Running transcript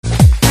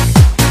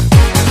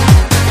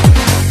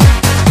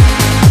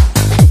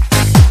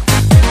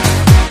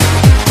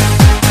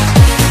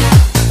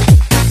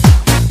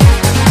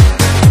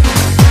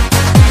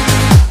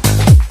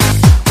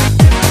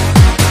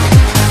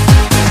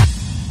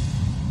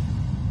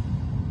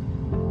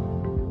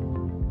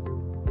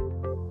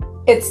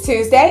It's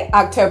Tuesday,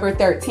 October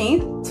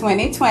 13th,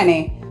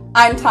 2020.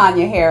 I'm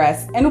Tanya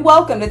Harris, and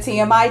welcome to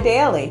TMI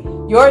Daily,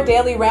 your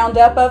daily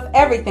roundup of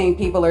everything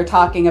people are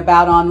talking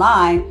about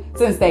online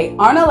since they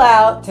aren't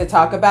allowed to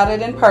talk about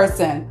it in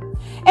person.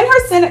 In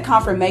her Senate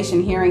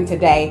confirmation hearing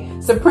today,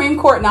 Supreme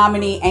Court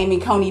nominee Amy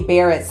Coney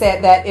Barrett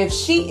said that if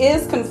she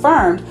is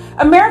confirmed,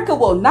 America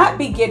will not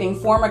be getting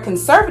former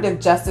conservative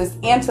Justice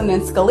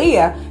Antonin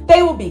Scalia,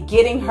 they will be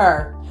getting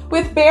her.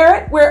 With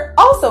Barrett, we're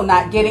also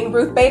not getting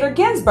Ruth Bader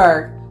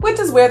Ginsburg, which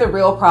is where the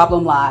real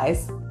problem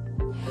lies.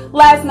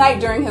 Last night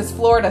during his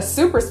Florida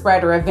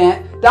superspreader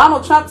event,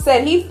 Donald Trump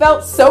said he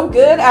felt so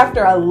good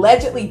after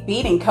allegedly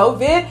beating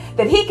COVID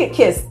that he could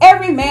kiss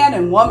every man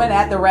and woman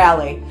at the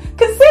rally.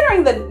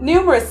 Considering the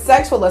numerous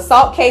sexual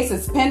assault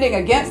cases pending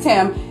against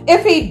him,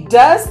 if he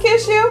does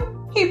kiss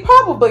you, he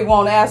probably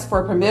won't ask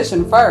for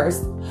permission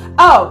first.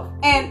 Oh,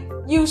 and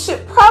you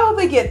should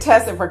probably get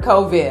tested for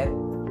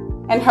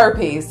COVID and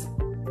herpes.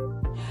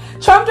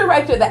 Trump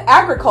directed the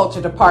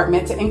Agriculture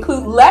Department to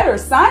include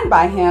letters signed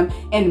by him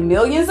in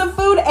millions of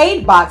food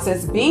aid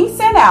boxes being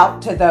sent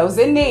out to those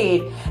in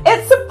need.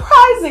 It's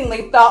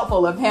surprisingly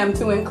thoughtful of him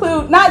to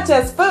include not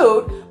just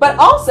food, but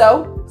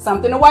also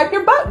something to wipe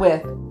your butt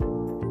with.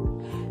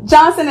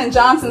 Johnson &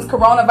 Johnson's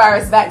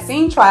coronavirus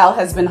vaccine trial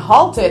has been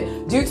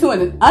halted due to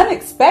an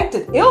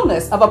unexpected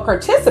illness of a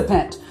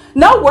participant.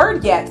 No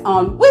word yet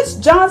on which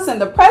Johnson,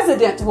 the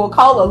president, will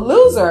call a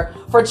loser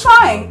for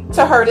trying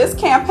to hurt his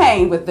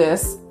campaign with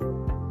this.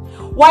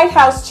 White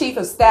House Chief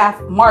of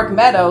Staff Mark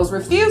Meadows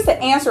refused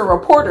to answer a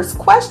reporter's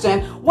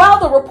question while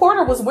the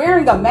reporter was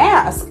wearing a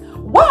mask.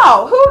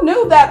 Wow, who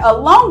knew that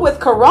along with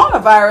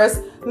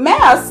coronavirus,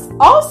 masks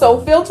also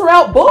filter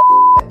out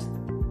bullshit?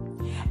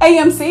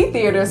 AMC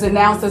Theaters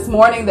announced this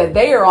morning that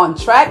they are on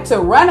track to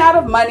run out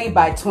of money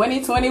by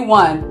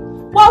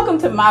 2021. Welcome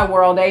to my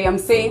world,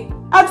 AMC.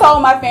 I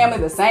told my family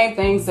the same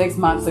thing 6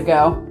 months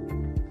ago.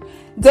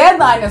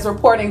 Deadline is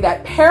reporting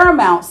that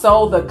Paramount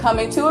sold the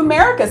Coming to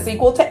America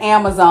sequel to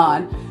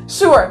Amazon.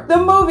 Sure, the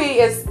movie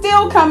is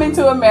still coming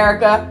to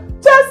America,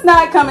 just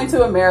not coming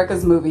to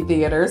America's movie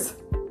theaters.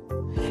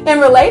 In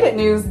related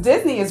news,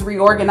 Disney is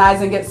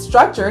reorganizing its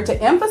structure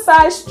to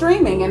emphasize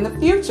streaming in the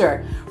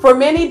future. For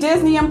many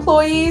Disney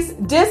employees,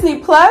 Disney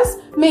Plus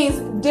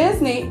means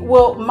Disney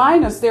will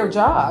minus their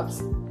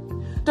jobs.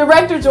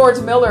 Director George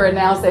Miller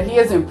announced that he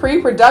is in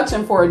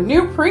pre-production for a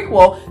new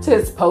prequel to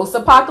his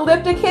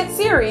post-apocalyptic hit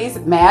series,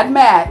 Mad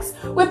Max.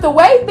 With the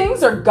way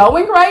things are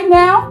going right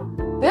now,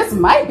 this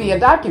might be a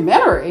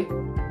documentary.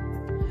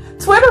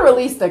 Twitter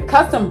released a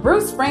custom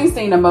Bruce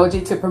Springsteen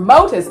emoji to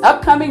promote his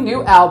upcoming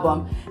new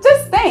album.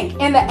 Just think,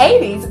 in the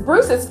 80s,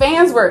 Bruce's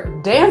fans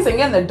were dancing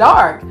in the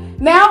dark.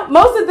 Now,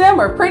 most of them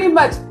are pretty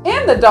much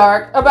in the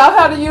dark about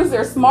how to use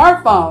their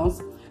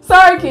smartphones.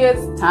 Sorry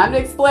kids, time to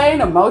explain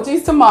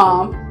emojis to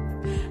mom.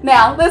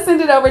 Now, let's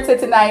send it over to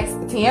tonight's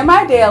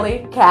TMI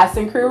Daily Cast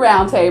and Crew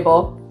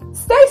Roundtable.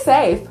 Stay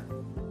safe.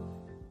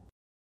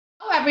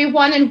 Hello,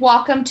 everyone, and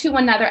welcome to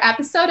another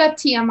episode of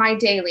TMI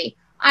Daily.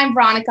 I'm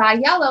Veronica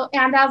Aiello,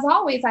 and as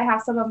always, I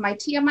have some of my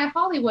TMI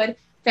Hollywood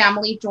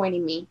family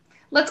joining me.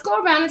 Let's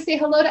go around and say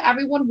hello to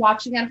everyone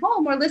watching at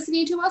home or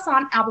listening to us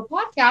on Apple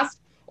Podcasts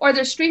or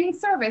their streaming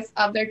service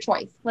of their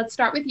choice. Let's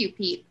start with you,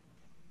 Pete.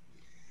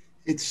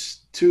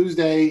 It's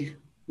Tuesday,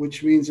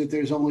 which means that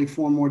there's only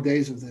 4 more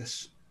days of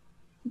this.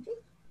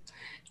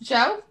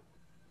 Joe?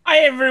 Hi,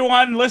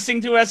 everyone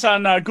listening to us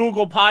on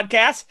Google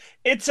Podcasts.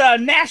 It's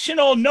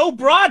National No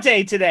Bra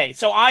Day today,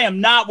 so I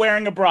am not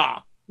wearing a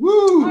bra.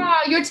 Woo!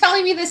 You're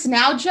telling me this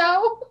now,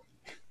 Joe?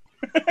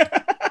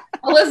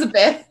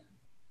 Elizabeth?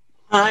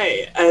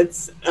 Hi,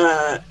 it's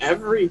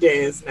every day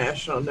is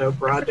National No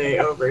Bra Day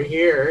over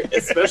here,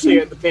 especially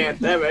in the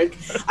pandemic.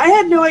 I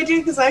had no idea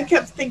because I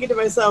kept thinking to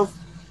myself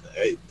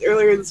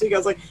earlier this week, I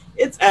was like,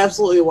 it's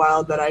absolutely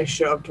wild that I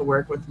show up to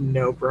work with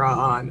no bra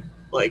on,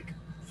 like,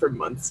 for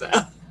months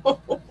now.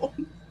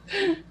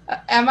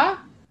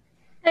 Emma?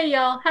 Hey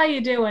y'all, how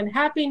you doing?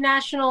 Happy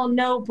National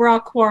No Bra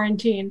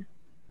Quarantine.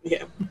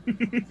 Yeah.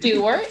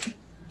 Stuart?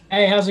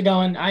 Hey, how's it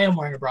going? I am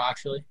wearing a bra,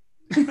 actually.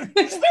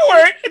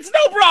 Stuart, it's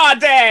No Bra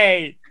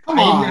Day!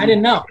 I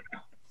didn't know.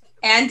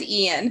 And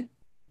Ian?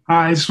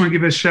 Hi, I just want to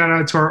give a shout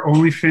out to our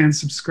OnlyFans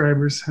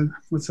subscribers.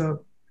 What's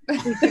up?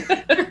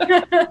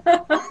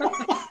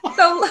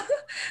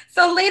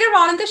 So later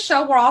on in the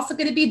show, we're also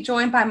going to be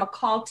joined by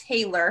McCall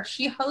Taylor.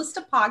 She hosts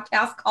a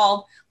podcast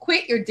called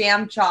Quit Your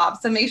Damn Job.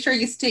 So make sure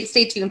you stay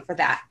tuned for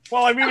that.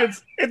 Well, I mean,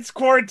 it's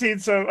quarantine,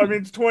 so, I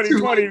mean, it's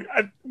 2020.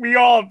 We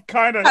all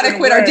kind of... How to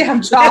quit our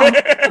damn job.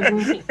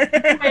 Way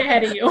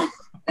ahead of you.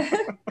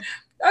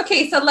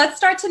 Okay, so let's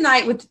start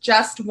tonight with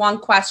just one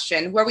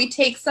question, where we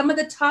take some of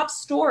the top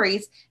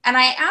stories and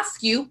I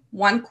ask you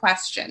one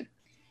question.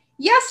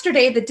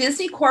 Yesterday, the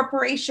Disney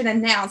Corporation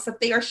announced that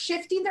they are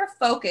shifting their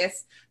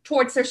focus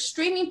towards their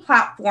streaming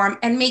platform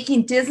and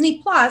making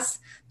Disney Plus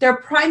their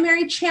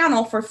primary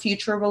channel for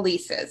future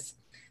releases.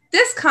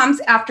 This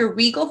comes after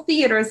Regal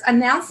Theaters'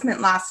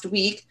 announcement last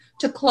week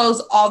to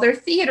close all their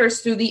theaters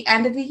through the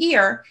end of the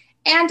year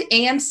and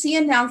AMC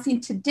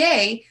announcing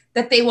today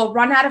that they will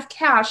run out of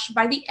cash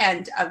by the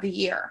end of the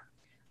year.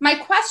 My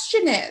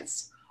question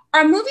is,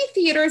 are movie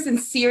theaters in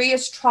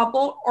serious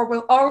trouble,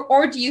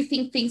 or do you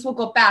think things will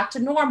go back to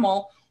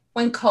normal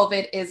when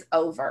COVID is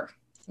over,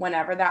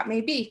 whenever that may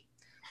be?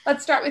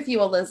 Let's start with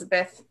you,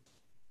 Elizabeth.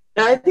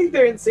 I think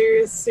they're in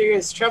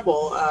serious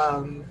trouble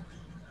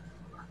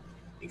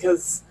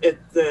because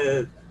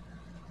they've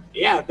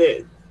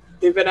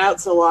been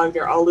out so long.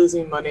 They're all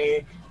losing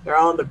money. They're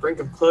all on the brink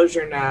of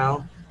closure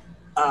now,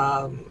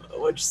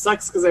 which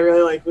sucks because I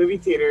really like movie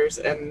theaters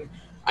and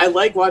I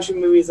like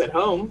watching movies at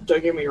home.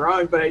 Don't get me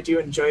wrong, but I do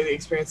enjoy the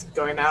experience of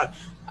going out.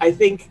 I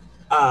think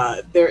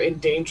they're in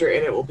danger,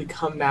 and it will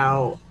become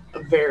now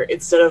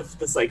instead of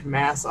this like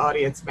mass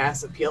audience,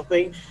 mass appeal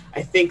thing.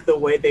 I think the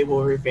way they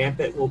will revamp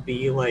it will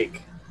be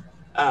like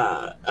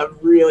a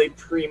really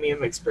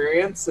premium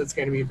experience. So it's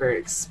going to be very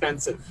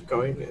expensive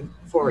going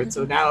forward. Mm-hmm.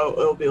 So now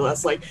it'll be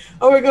less like,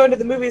 oh, we're going to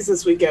the movies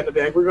this weekend. It'll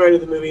be like, we're going to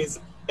the movies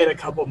in a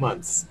couple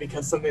months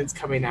because something's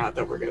coming out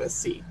that we're going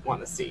to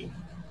want to see.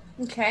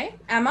 Okay,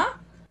 Emma?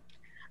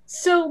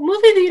 So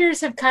movie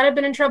theaters have kind of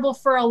been in trouble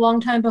for a long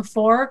time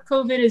before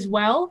COVID as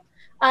well.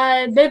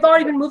 They've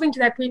already been moving to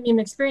that premium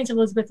experience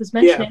Elizabeth was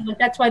mentioning. Yeah. Like,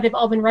 that's why they've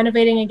all been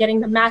renovating and getting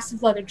the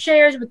massive leather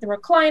chairs with the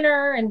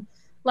recliner, and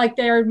like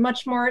they're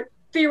much more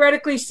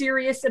theoretically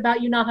serious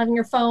about you not having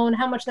your phone.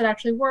 How much that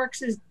actually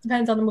works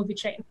depends on the movie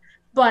chain.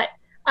 But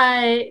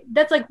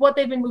that's like what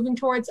they've been moving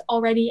towards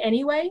already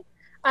anyway.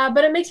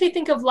 But it makes me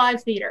think of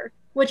live theater,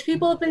 which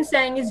people have been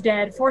saying is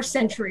dead for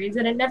centuries,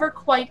 and it never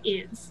quite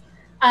is.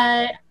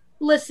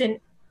 Listen,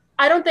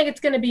 I don't think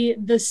it's going to be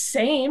the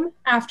same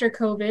after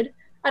COVID.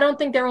 I don't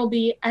think there will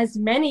be as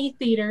many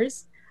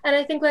theaters. And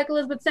I think, like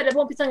Elizabeth said, it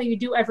won't be something you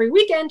do every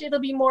weekend. It'll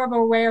be more of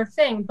a rare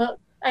thing. But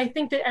I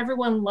think that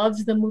everyone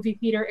loves the movie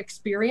theater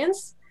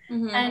experience.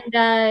 Mm-hmm.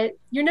 And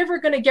you're never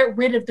going to get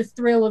rid of the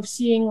thrill of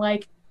seeing,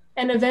 like,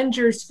 an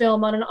Avengers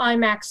film on an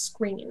IMAX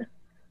screen.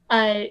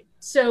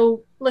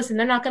 So, listen,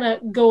 they're not going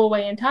to go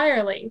away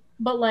entirely.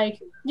 But,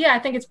 like, yeah, I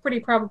think it's pretty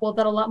probable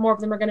that a lot more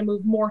of them are going to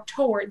move more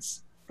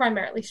towards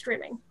primarily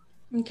streaming.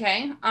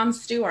 Okay.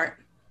 Stuart.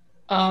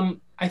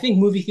 I think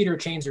movie theater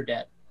chains are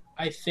dead.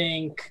 I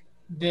think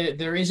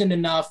there isn't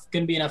going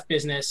to be enough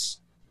business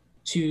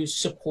to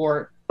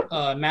support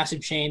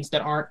massive chains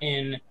that aren't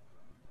in.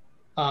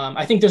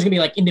 I think there's going to be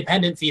like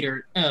independent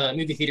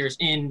movie theaters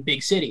in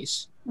big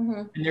cities,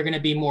 mm-hmm. and they're going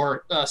to be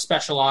more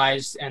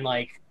specialized and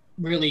like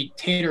really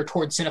cater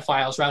towards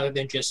cinephiles rather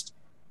than just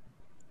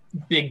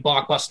big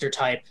blockbuster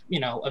type,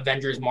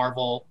 Avengers,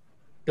 Marvel,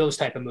 those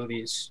type of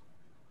movies.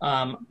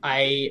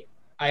 I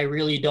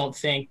really don't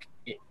think.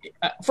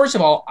 First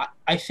of all,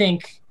 I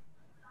think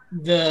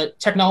the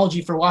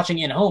technology for watching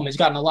in home has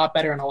gotten a lot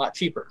better and a lot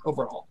cheaper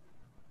overall.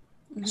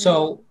 Mm-hmm.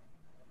 So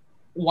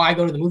why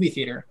go to the movie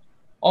theater?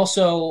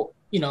 Also,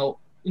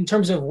 in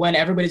terms of when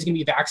everybody's going to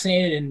be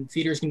vaccinated and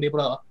theaters going to be able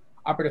to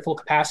operate at full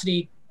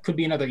capacity, could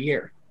be another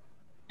year.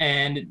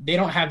 And they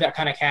don't have that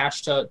kind of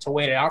cash to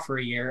wait it out for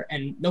a year.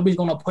 And nobody's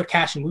going to put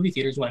cash in movie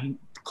theaters when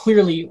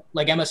clearly,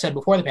 like Emma said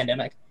before the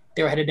pandemic,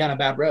 they were headed down a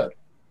bad road.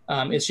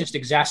 It's just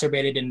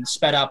exacerbated and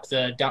sped up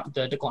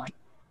the decline.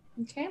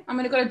 Okay, I'm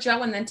going to go to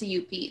Joe and then to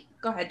you, Pete.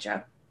 Go ahead,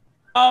 Joe.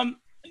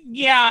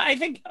 Yeah, I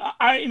think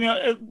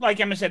like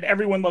Emma said,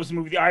 everyone loves the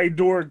movie. I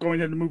adore going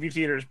to the movie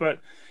theaters, but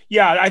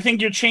yeah, I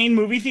think your chain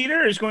movie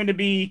theater is going to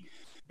be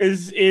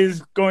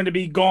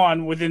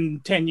gone within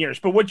 10 years.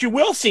 But what you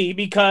will see,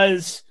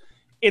 because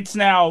it's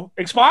now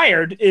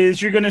expired, is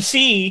you're going to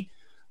see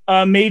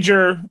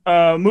major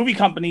movie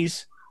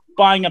companies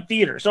buying up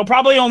theaters. They'll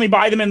probably only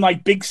buy them in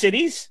like big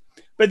cities.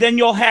 But then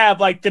you'll have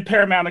like the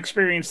Paramount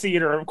Experience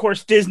Theater. Of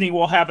course, Disney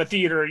will have a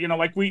theater,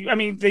 like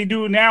they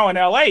do now in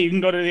LA. You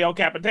can go to the El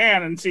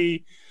Capitan and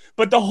see,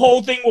 but the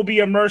whole thing will be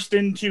immersed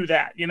into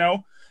that, And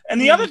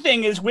the mm-hmm. other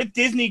thing is with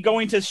Disney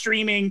going to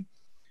streaming,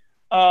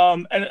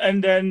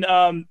 and then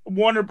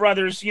Warner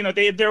Brothers,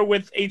 they're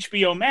with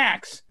HBO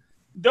Max.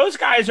 Those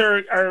guys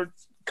are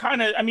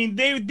kind of,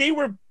 they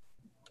were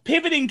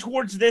pivoting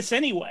towards this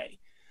anyway.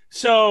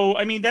 So,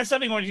 that's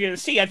something we're going to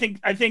see. I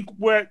think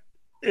what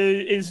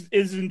is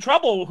in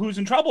trouble, who's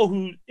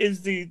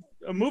the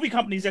movie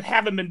companies that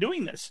haven't been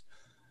doing this,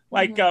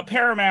 like mm-hmm.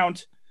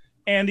 Paramount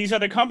and these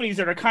other companies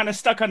that are kind of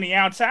stuck on the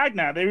outside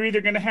now. They're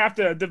either going to have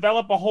to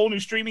develop a whole new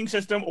streaming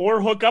system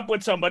or hook up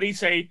with somebody,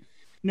 say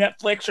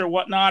Netflix or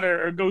whatnot,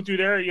 or go through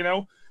there,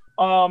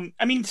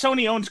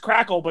 Sony owns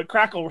Crackle, but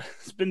Crackle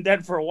has been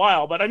dead for a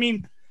while. But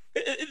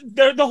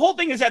the whole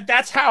thing is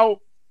that's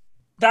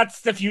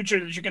the future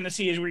that you're going to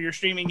see, is where you're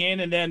streaming in,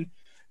 and then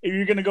if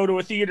you're going to go to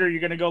a theater, you're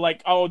going to go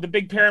like, the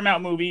big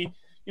Paramount movie,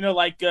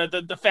 like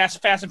the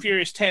Fast and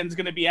Furious 10 is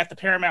going to be at the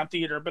Paramount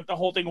Theater, but the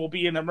whole thing will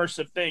be an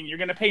immersive thing. You're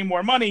going to pay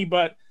more money,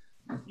 but,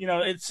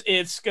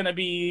 it's going to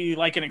be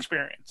like an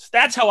experience.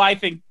 That's how I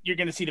think you're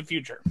going to see the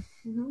future.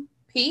 Mm-hmm.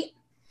 Pete?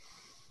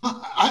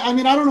 I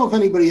don't know if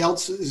anybody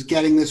else is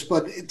getting this,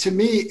 but to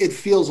me, it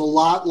feels a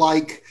lot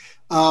like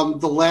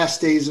the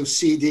last days of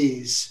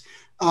CDs.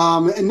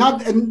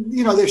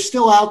 They're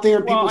still out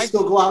there. People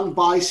still go out and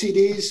buy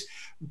CDs.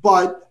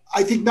 But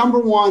I think number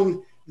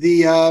one,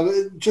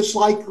 the just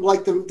like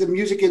the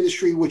music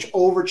industry, which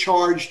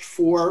overcharged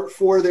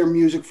for their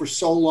music for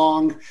so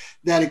long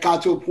that it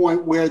got to a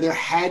point where there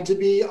had to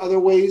be other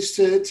ways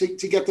to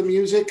get the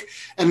music.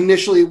 And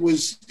initially, it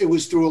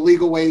was through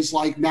illegal ways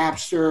like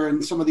Napster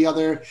and some of the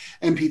other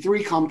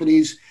MP3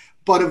 companies.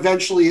 But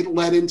eventually it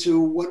led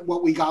into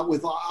what we got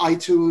with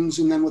iTunes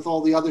and then with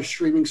all the other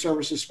streaming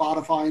services,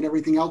 Spotify and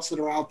everything else that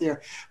are out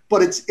there.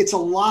 But it's a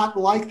lot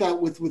like that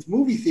with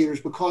movie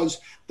theaters because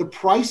the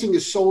pricing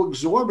is so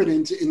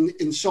exorbitant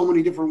in so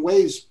many different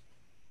ways.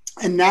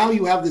 And now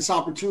you have this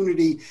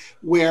opportunity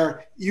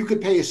where you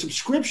could pay a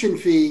subscription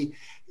fee.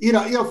 You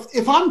know,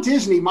 if I'm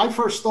Disney, my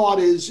first thought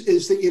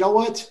is that, you know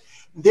what,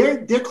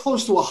 they're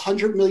close to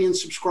 100 million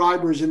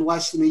subscribers in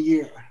less than a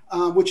year.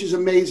 Which is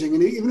amazing.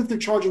 And even if they're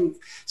charging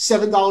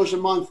 $7 a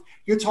month,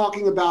 you're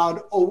talking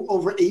about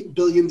over $8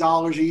 billion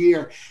a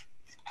year.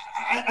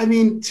 I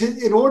mean,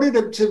 in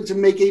order to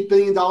make $8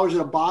 billion at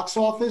a box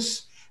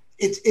office,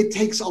 it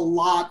takes a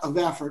lot of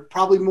effort,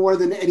 probably more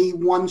than any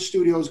one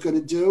studio is going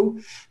to do.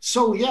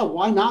 So yeah,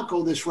 why not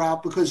go this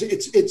route? Because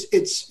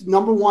it's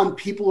number one,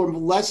 people are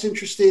less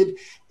interested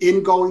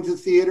in going to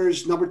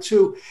theaters. Number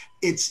two,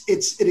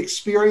 it's an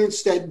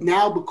experience that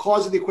now,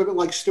 because of the equipment,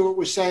 like Stuart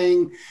was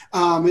saying,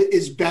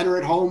 is better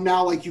at home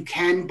now. Like you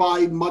can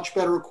buy much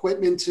better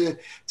equipment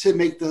to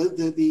make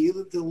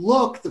the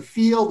look, the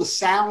feel, the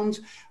sound,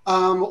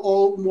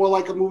 all more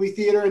like a movie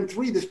theater. And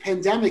three, this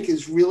pandemic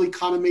has really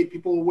kind of made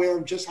people aware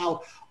of just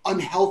how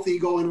unhealthy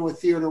going to a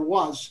theater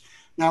was.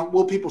 Now,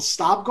 will people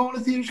stop going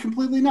to theaters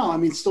completely? No. I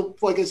mean, still,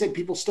 like I said,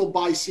 people still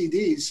buy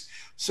CDs.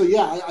 So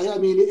yeah, I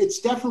mean, it's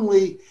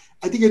definitely,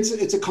 I think it's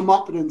a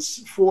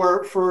comeuppance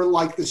for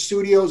like the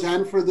studios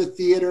and for the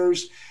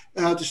theaters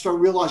to start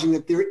realizing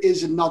that there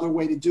is another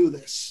way to do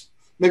this.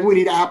 Maybe we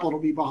need Apple to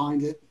be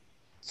behind it.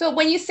 So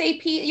when you say,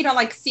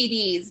 like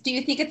CDs, do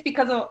you think it's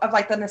because of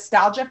like the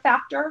nostalgia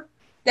factor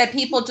that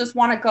people just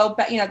want to go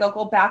back, they'll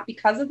go back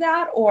because of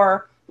that?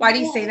 Or why do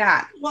you say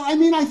that? Well, I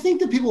mean, I think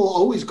that people will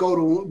always go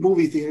to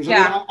movie theaters.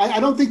 Yeah. I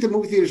don't think that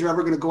movie theaters are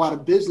ever going to go out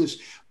of business,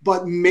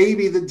 but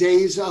maybe the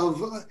days of,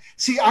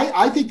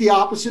 I think the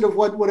opposite of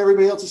what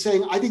everybody else is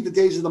saying. I think the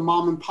days of the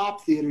mom and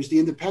pop theaters, the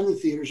independent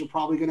theaters are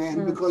probably going to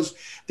end because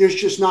there's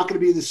just not going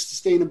to be the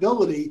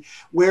sustainability.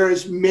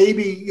 Whereas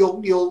maybe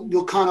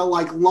you'll kind of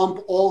like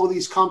lump all of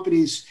these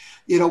companies,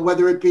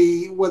 whether it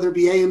be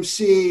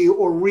AMC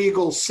or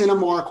Regal,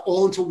 Cinemark,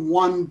 all into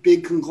one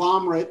big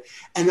conglomerate,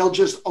 and they'll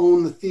just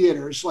own the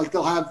theaters. Like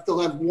they'll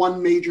have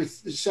one major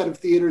set of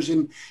theaters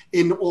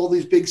in all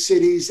these big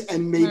cities,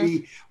 and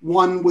maybe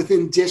one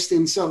within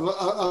distance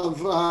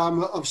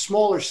of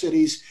smaller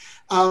cities.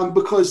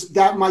 Because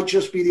that might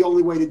just be the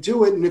only way to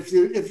do it. And if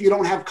you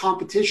don't have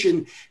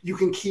competition, you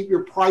can keep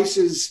your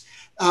prices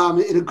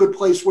in a good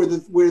place where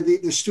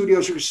the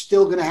studios are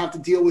still going to have to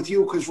deal with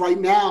you. Because right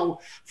now,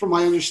 from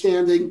my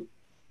understanding,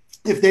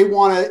 if they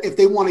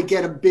want to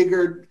get a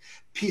bigger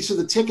piece of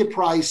the ticket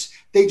price,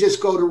 they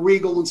just go to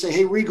Regal and say,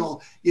 "Hey,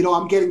 Regal,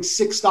 I'm getting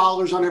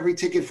 $6 on every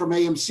ticket from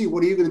AMC.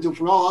 What are you going to do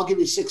for me? Oh, I'll give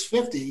you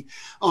 $6.50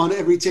 on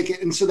every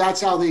ticket." And so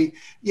that's how they've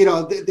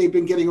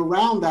been getting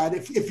around that.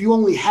 If you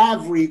only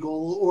have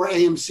Regal or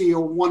AMC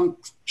or one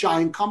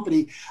giant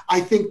company, I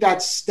think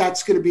that's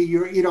going to be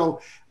your,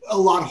 a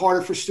lot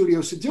harder for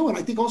studios to do. And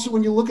I think also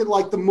when you look at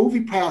like the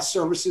Movie Pass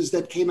services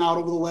that came out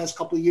over the last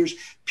couple of years,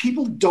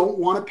 people don't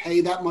want to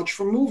pay that much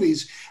for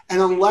movies.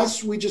 And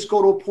unless we just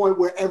go to a point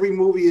where every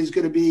movie is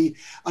going to be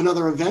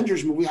another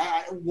Avengers movie,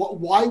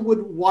 why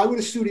would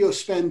a studio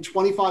spend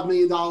 $25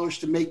 million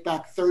to make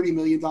back $30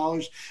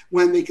 million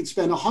when they could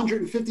spend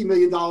 $150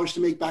 million to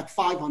make back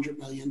 $500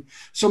 million?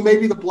 So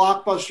maybe the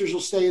blockbusters will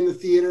stay in the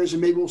theaters,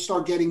 and maybe we'll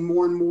start getting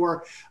more and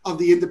more of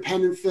the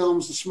independent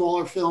films, the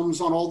smaller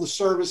films on all the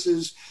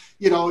services.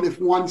 And if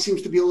one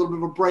seems to be a little bit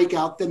of a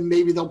breakout, then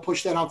maybe they'll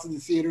push that out to the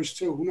theaters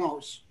too. Who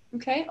knows?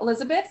 Okay,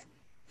 Elizabeth?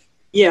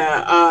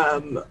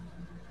 Yeah,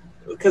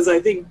 because I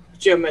think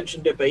Jim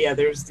mentioned it, but yeah,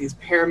 there's these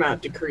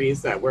Paramount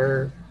decrees that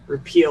were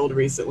repealed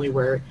recently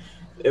where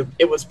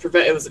it was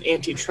an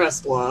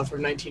antitrust law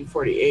from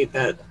 1948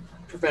 that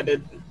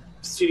prevented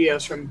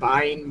studios from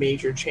buying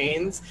major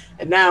chains.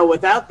 And now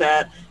without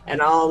that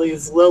and all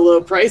these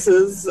low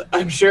prices,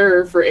 I'm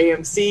sure for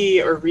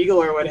AMC or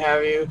Regal or what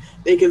have you,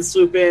 they can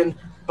swoop in,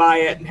 buy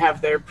it, and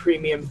have their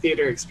premium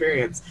theater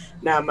experience.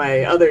 Now,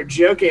 my other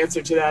joke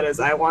answer to that is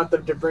I want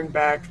them to bring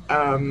back,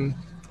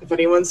 if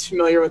anyone's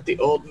familiar with the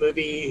old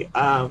movie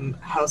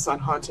House on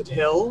Haunted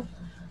Hill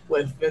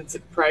with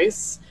Vincent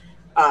Price,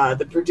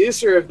 the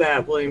producer of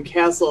that, William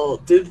Castle,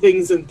 did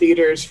things in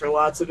theaters for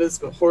lots of his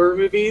horror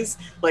movies,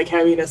 like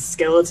having a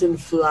skeleton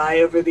fly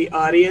over the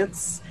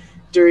audience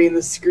during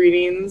the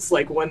screenings,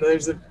 like when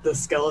there's the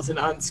skeleton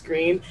on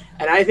screen.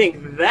 And I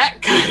think that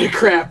kind of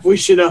crap we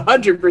should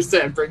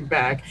 100% bring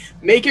back.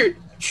 Make it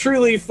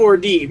truly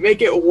 4D.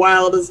 Make it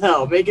wild as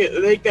hell. Make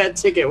that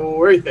ticket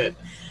worth it.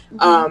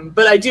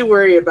 But I do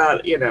worry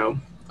about,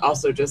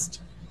 also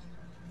just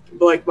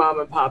like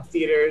mom and pop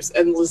theaters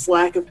and this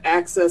lack of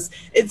access.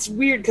 It's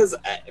weird because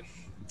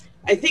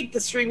I think the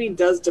streaming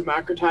does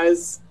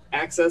democratize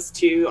access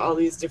to all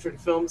these different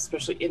films,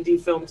 especially indie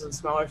films and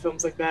smaller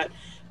films like that.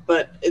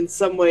 But in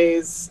some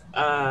ways,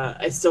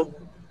 I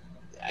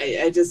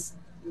just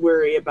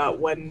worry about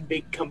one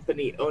big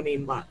company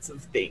owning lots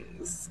of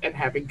things and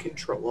having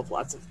control of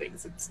lots of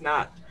things. It's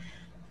not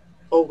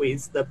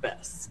always the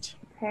best.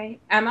 Okay.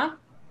 Emma?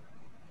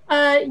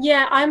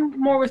 Yeah, I'm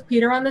more with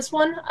Peter on this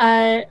one.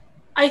 I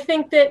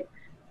think that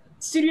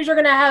studios are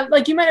going to have,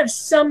 like, you might have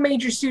some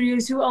major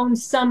studios who own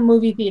some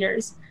movie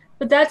theaters,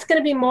 but that's going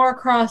to be more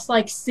across,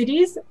 like,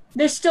 cities.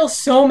 There's still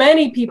so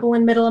many people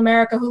in middle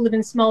America who live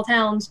in small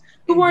towns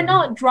who are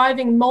not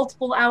driving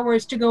multiple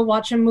hours to go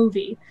watch a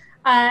movie.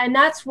 And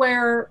that's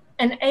where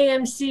an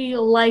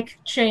AMC-like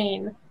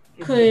chain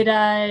could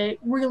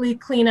really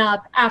clean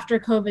up after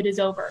COVID is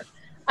over.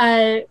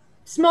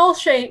 Small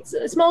chains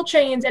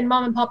and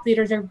mom-and-pop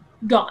theaters are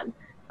gone.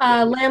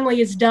 Lamley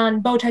is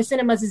done. Bowtie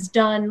Cinemas is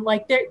done.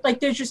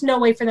 There's just no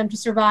way for them to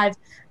survive.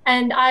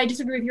 And I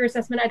disagree with your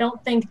assessment. I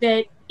don't think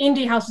that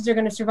indie houses are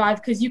going to survive,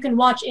 because you can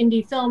watch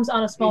indie films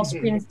on a small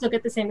screen and still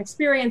get the same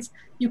experience.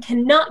 You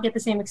cannot get the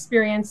same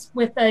experience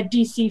with a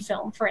DC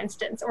film, for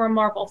instance, or a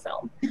Marvel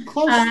film.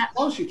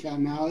 Close you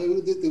can now.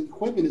 The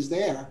equipment is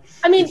there.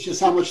 I mean, it's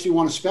just how much do you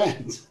want to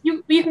spend?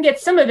 You can get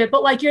some of it,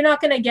 but like, you're not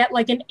going to get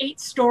like an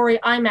 8-story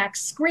IMAX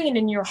screen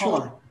in your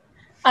home.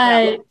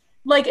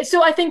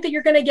 So I think that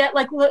you're going to get,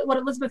 like what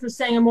Elizabeth was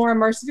saying, a more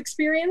immersive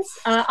experience.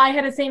 I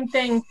had the same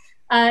thing.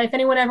 If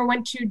anyone ever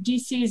went to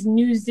DC's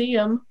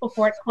Newseum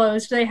before it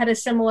closed, they had a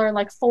similar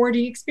like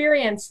 4D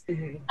experience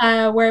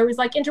where it was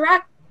like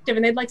interactive,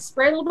 and they'd like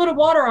spray a little bit of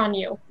water on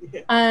you.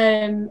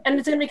 And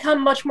it's going to become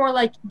much more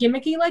like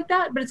gimmicky like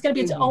that, but it's going to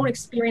be its own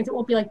experience. It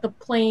won't be like the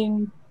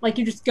plain, like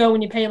you just go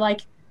and you pay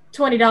like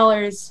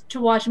 $20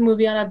 to watch a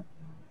movie on a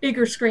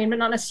bigger screen, but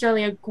not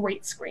necessarily a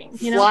great screen.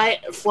 You know?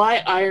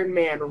 Fly Iron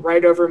Man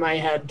right over my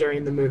head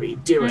during the movie.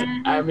 Do it.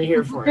 I'm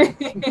here for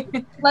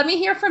it. Let me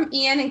hear from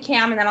Ian and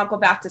Cam, and then I'll go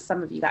back to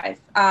some of you guys.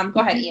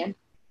 Go ahead, Ian.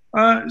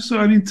 So,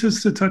 I mean,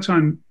 just to touch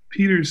on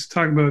Peter's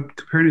talk about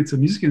comparing it to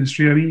the music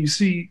industry, I mean, you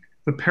see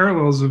the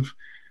parallels of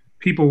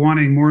people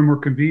wanting more and more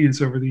convenience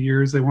over the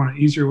years. They want an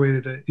easier way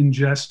to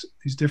ingest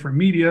these different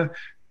media,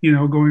 you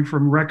know, going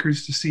from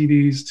records to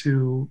CDs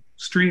to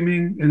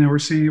streaming, and then we're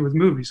seeing it with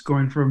movies,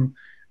 going from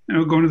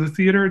going to the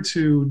theater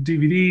to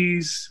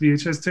DVDs,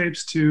 VHS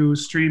tapes to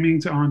streaming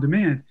to on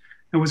demand.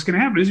 And what's going to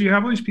happen is you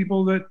have all these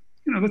people that,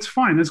 you know, that's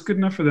fine, that's good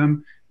enough for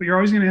them, but you're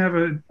always going to have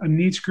a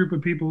niche group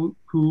of people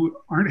who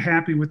aren't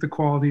happy with the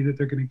quality that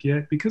they're going to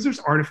get, because there's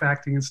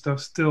artifacting and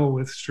stuff still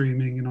with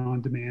streaming and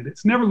on demand. It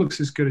never looks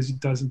as good as it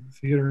does in the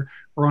theater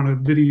or on a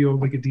video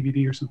like a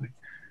DVD or something.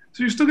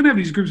 So you're still going to have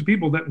these groups of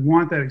people that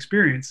want that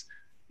experience.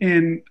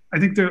 And I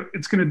think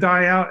it's going to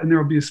die out, and there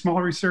will be a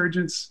small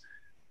resurgence,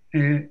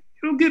 and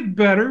it'll get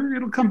better.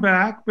 It'll come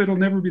back, but it'll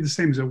never be the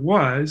same as it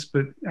was.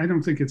 But I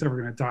don't think it's ever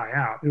going to die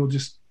out. It'll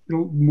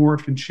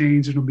morph and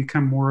change. It'll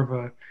become more of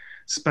a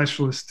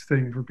specialist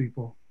thing for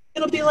people.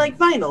 It'll be like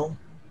vinyl.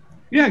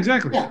 Yeah,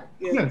 exactly. Yeah.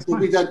 It'll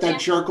be that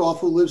jerk off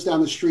who lives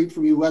down the street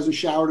from you, who hasn't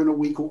showered in a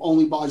week, who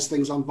only buys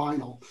things on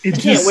vinyl. I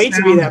can't wait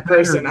to be that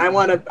person. I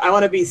want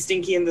to be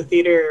stinky in the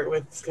theater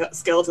with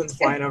skeletons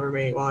flying over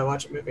me while I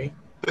watch a movie.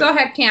 Go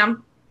ahead,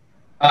 Cam.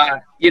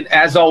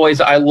 As always,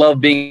 I love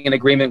being in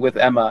agreement with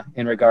Emma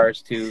in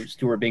regards to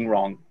Stuart being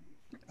wrong.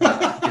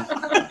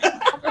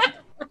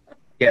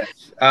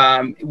 Yes.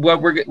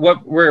 What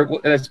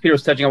we're as Peter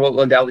was touching on, what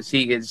we'll undoubtedly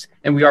see is,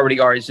 and we already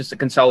are, is just a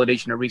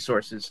consolidation of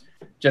resources.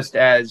 Just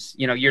as,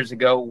 you know, years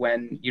ago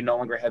when you no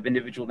longer have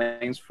individual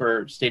names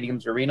for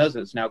stadiums or arenas,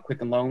 it's now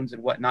Quicken Loans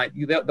and whatnot.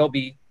 There'll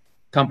be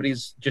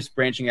companies just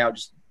branching out,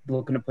 just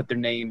looking to put their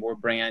name or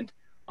brand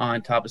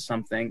on top of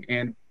something,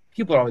 and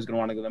people are always going to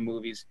want to go to the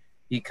movies.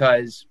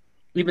 Because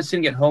even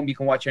sitting at home, you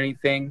can watch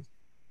anything.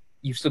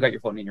 You've still got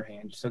your phone in your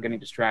hand. You're still getting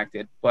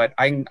distracted. But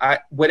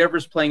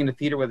whatever's playing in the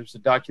theater, whether it's a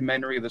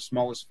documentary or the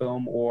smallest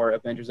film or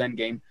Avengers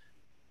Endgame,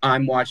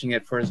 I'm watching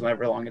it for as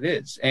however long it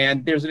is.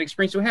 And there's an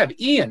experience we have.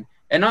 Ian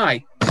and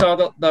I saw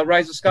the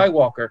Rise of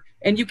Skywalker,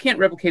 and you can't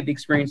replicate the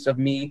experience of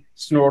me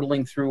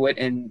snorkeling through it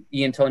and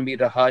Ian telling me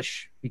to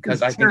hush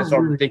because I think it's all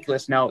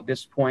ridiculous now at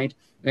this point.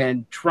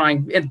 And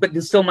but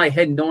it's still in my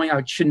head knowing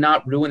I should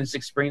not ruin this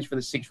experience for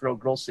the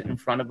 6-year-old girl sitting in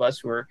front of us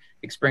who are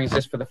experiencing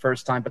this for the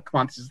first time. But come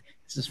on, this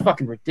is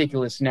fucking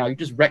ridiculous now. You're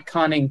just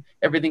retconning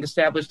everything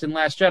established in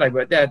Last Jedi.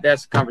 But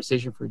that's a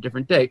conversation for a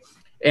different day.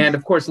 And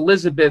of course,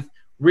 Elizabeth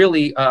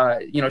really,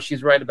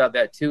 she's right about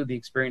that too. The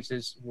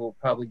experiences will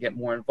probably get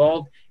more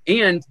involved.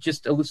 And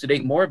just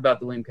elucidate more about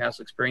the William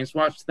Castle experience,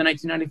 watch the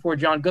 1994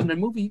 John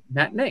Goodman movie,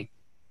 Matinee.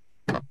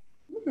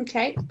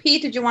 Okay.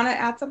 Pete, did you want to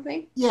add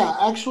something? Yeah,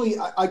 actually,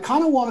 I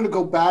kind of wanted to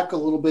go back a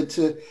little bit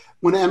to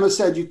when Emma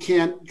said you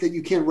can't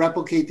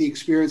replicate the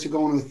experience of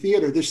going to a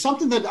theater. There's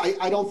something that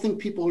I don't think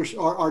people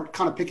are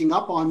kind of picking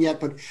up on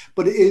yet,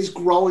 but it is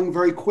growing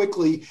very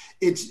quickly.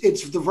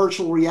 It's the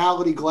virtual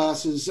reality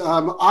glasses.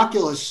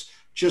 Oculus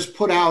just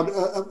put out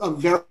a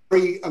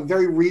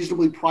very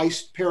reasonably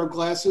priced pair of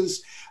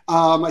glasses.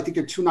 I think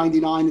they're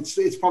 $299.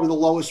 It's probably the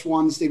lowest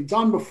ones they've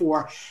done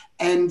before,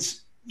 and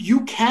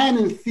you can,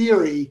 in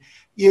theory,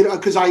 you know,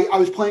 because I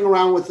was playing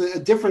around with a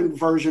different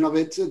version of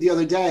it the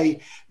other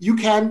day. You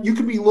can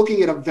be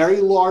looking at a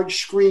very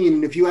large screen,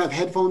 and if you have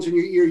headphones in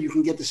your ear, you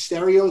can get the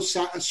stereo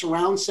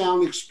surround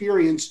sound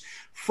experience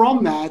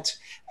from that.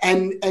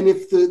 And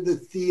if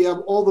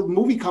all the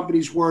movie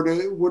companies were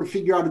to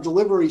figure out a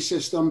delivery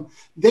system,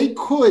 they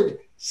could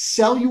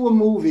sell you a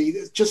movie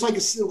just like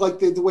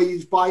the way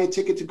you buy a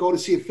ticket to go to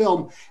see a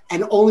film,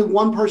 and only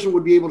one person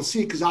would be able to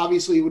see it, because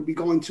obviously it would be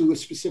going to a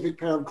specific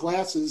pair of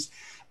glasses,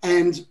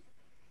 and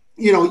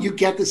you know, you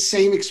get the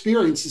same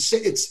experience.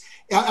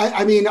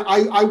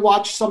 I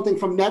watched something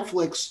from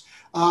Netflix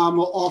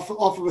off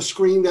of a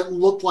screen that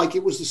looked like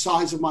it was the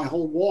size of my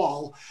whole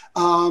wall,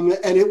 and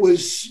it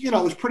was, you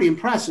know, it was pretty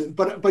impressive.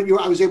 But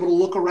I was able to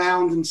look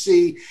around and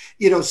see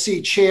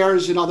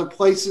chairs in other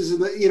places,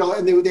 and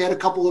and they had a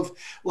couple of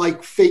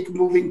like fake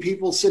moving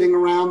people sitting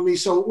around me.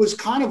 So it was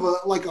kind of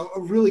a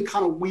really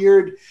kind of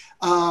weird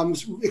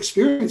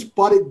experience,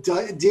 but it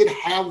did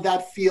have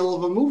that feel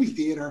of a movie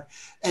theater.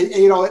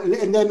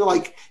 And then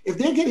like if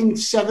they're getting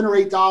 $7 or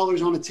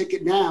 $8 on a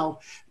ticket now,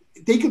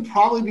 they could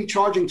probably be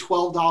charging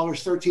 $12,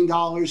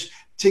 $13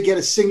 to get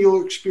a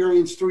singular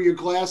experience through your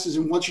glasses.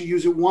 And once you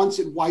use it once,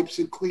 it wipes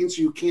it clean,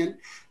 so you can't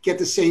get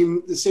the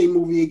same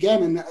movie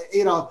again. And,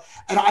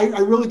 and I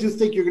really do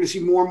think you're going to see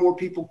more and more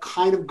people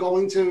kind of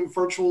going to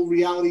virtual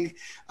reality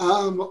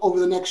over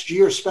the next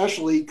year,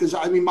 especially because,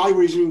 I mean, my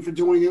reasoning for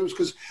doing it was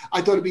because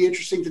I thought it'd be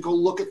interesting to go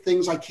look at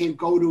things I can't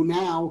go to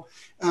now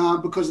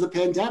because of the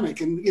pandemic.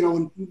 And,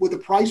 and with the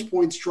price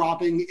points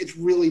dropping, it's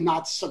really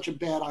not such a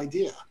bad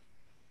idea.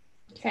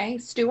 Okay,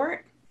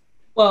 Stuart?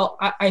 Well,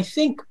 I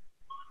think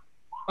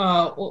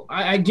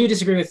I do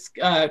disagree with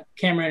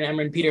Cameron,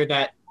 Emma, and Peter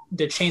that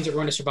the chains are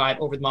going to survive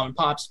over the mom and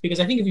pops, because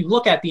I think if you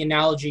look at the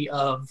analogy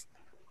of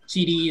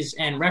CDs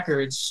and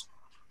records,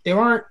 there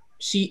aren't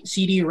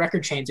CD or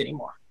record chains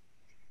anymore.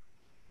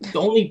 The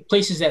only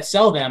places that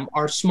sell them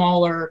are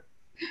smaller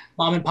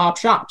mom and pop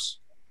shops.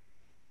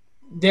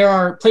 There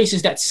are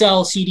places that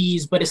sell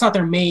CDs, but it's not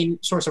their main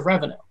source of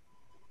revenue.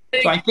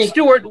 So I think,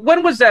 Stuart,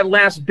 when was that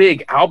last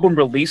big album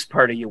release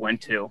party you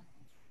went to?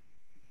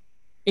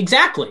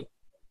 Exactly.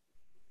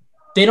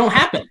 They don't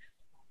happen.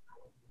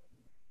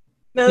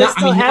 No, they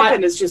still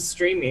happen. It's just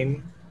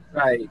streaming.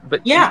 Right.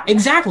 But yeah,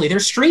 exactly. They're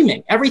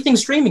streaming.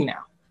 Everything's streaming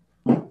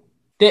now.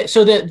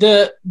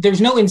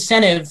 There's no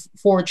incentive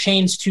for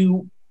chains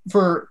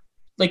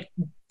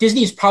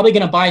Disney's probably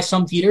going to buy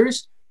some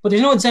theaters, but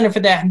there's no incentive for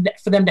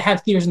them to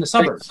have theaters in the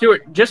suburbs.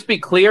 Stuart, just be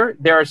clear,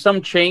 there are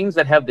some chains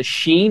that have the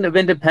sheen of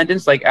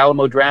independence, like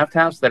Alamo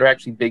Drafthouse, that are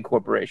actually big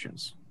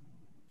corporations.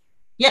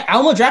 Yeah,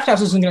 Alamo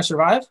Drafthouse isn't going to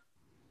survive.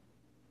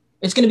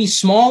 It's going to be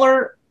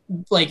smaller,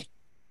 like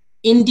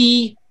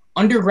indie,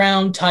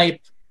 underground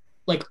type,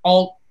 like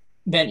alt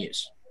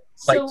venues.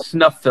 Like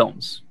snuff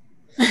films.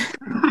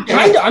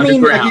 Kind of, I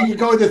mean, you can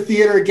go to the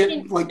theater and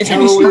get like... It's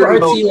going to be super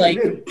artsy, like...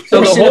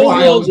 So the whole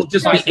world will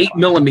just be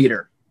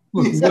 8mm.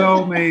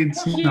 Well-made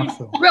snuff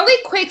film.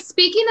 Really quick,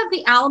 speaking of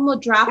the Alamo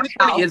Drafthouse,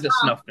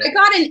 I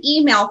got an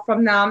email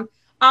from them.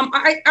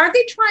 Are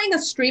they trying a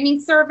streaming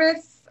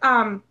service?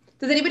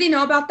 Does anybody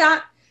know about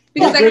that?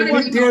 Because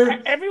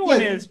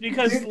everyone is,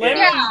 because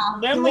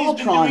Lemley's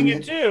been doing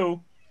it too.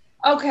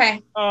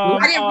 Okay,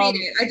 I didn't read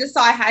it. I just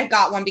saw I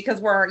got one because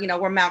we're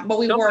not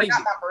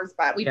members,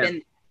 but we've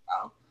been.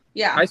 So,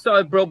 yeah, I saw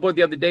a billboard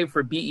the other day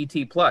for BET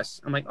Plus.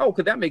 I'm like, oh,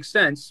 could that make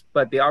sense?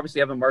 But they obviously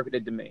haven't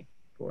marketed to me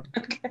for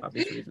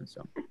obvious reasons.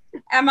 So,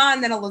 Emma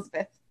and then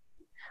Elizabeth.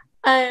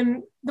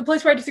 The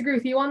place where I disagree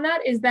with you on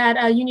that is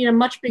that you need a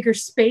much bigger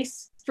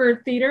space for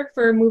theater,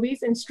 for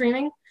movies and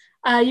streaming.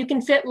 You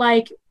can fit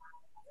like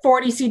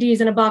 40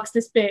 CDs in a box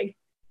this big.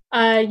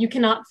 You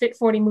cannot fit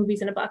 40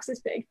 movies in a box this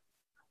big.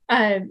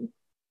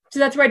 So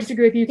that's where I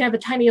disagree with you. You can have a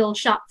tiny little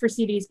shop for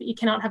CDs, but you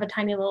cannot have a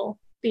tiny little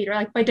theater.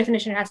 Like by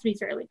definition, it has to be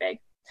fairly big.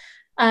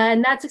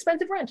 And that's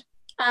expensive rent.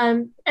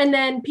 And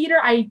then Peter,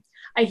 I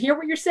hear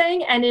what you're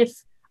saying. And if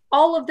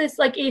all of this,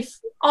 like if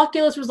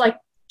Oculus was like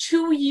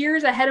 2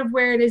 years ahead of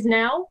where it is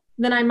now,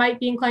 then I might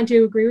be inclined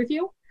to agree with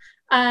you.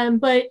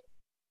 But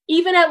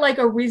even at like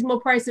a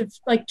reasonable price of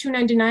like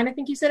 $299, I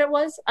think you said it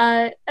was,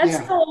 that's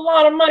still a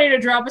lot of money to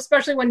drop,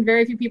 especially when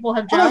very few people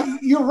have jobs.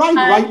 You're right.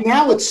 Right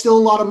now, it's still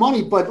a lot of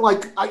money. But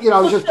like, I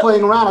was just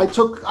playing around. I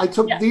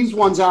took these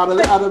ones out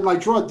of my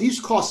drawer. These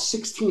cost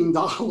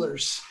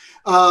 $16,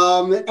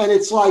 and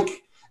it's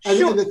like,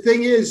 and the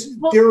thing is,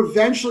 they're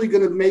eventually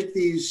going to make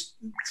these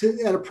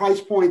at a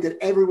price point that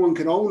everyone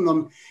can own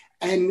them.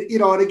 And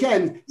and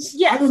again,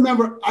 I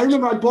remember I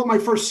bought my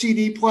first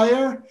CD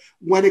player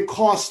when it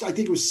cost, I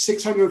think it was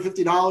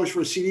 $650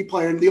 for a CD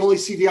player, and the only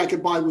CD I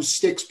could buy was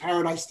Styx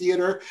Paradise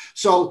Theater.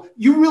 So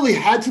you really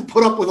had to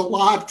put up with a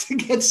lot to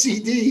get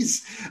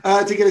CDs,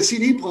 to get a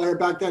CD player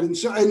back then. And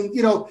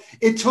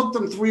it took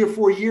them 3 or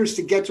 4 years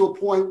to get to a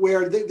point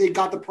where they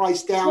got the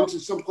price down to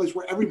some place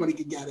where everybody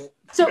could get it.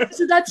 So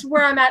that's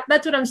where I'm at.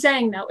 That's what I'm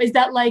saying, though, is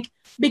that like,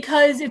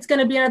 because it's going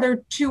to be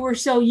another 2 or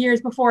so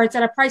years before it's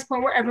at a price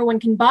point where everyone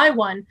can buy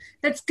one,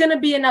 that's going to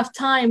be enough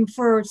time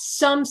for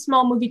some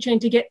small movie chain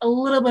to get a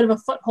little bit of a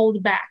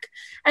foothold back.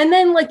 And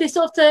then like they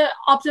still have to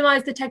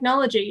optimize the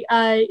technology.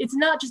 It's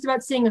not just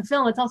about seeing a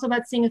film. It's also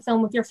about seeing a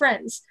film with your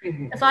friends.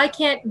 Mm-hmm. If I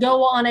can't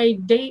go on a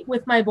date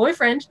with my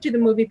boyfriend to the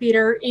movie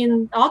theater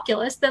in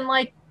Oculus, then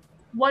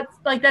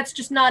that's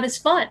just not as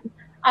fun.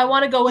 I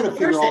want to go with a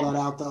person. Figure all that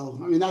out, though.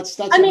 I mean, that's.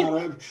 I mean,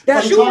 by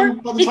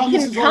the time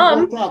this is all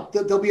worked out,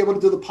 they'll be able to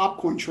do the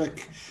popcorn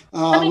trick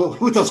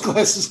with those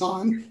glasses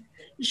on.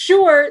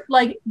 Sure,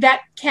 like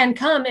that can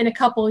come in a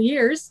couple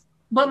years,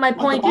 but my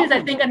point is,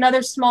 I think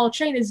another small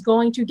chain is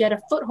going to get a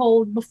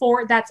foothold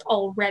before that's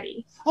all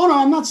ready. Oh no,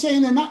 I'm not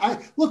saying they're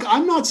not. Look,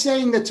 I'm not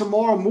saying that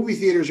tomorrow movie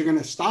theaters are going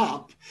to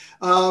stop.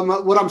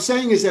 What I'm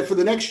saying is that for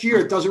the next year,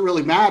 it doesn't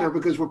really matter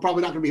because we're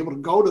probably not going to be able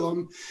to go to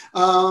them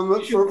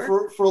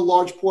for a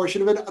large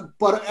portion of it.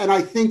 And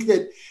I think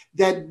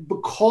that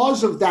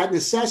because of that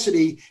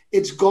necessity,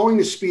 it's going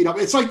to speed up.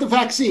 It's like the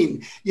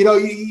vaccine. You know,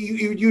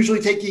 you usually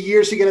take you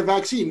years to get a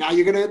vaccine. Now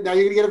you're gonna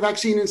get a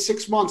vaccine in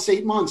 6 months,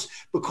 8 months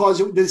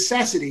because of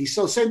necessity.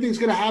 So same thing's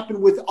going to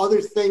happen with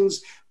other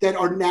things that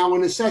are now a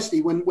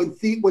necessity.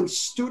 When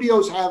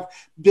studios have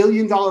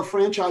billion-dollar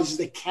franchises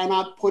that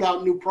cannot put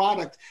out new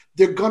product,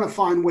 they're going to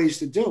find ways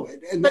to do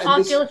it. But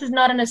Oculus is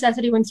not a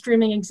necessity when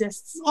streaming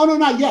exists. Oh no,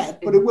 not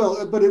yet, but it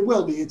will. But it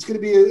will be. It's going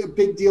to be a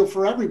big deal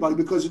for everybody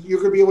because you're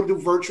going to be able to do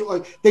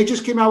virtual. They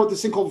just came out with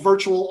this thing called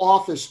Virtual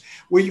Office,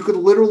 where you could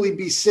literally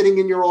be sitting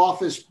in your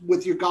office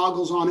with your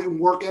goggles on and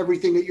work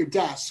everything at your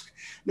desk.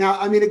 Now,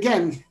 I mean,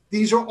 again,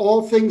 these are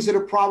all things that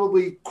are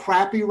probably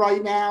crappy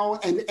right now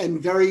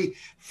and very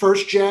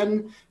first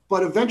gen.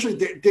 But eventually,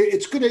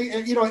 it's going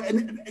to, you know,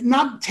 and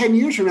not 10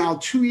 years from now,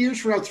 2 years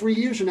from now, 3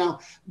 years from now,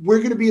 we're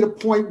going to be at a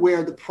point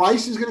where the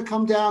price is going to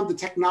come down, the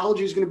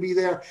technology is going to be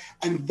there,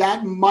 and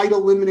that might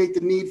eliminate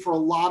the need for a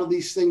lot of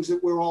these things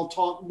that we're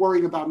all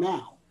worrying about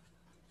now.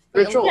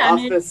 Virtual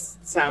Office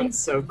sounds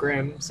so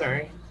grim.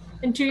 Sorry.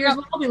 In 2 years,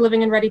 we'll all be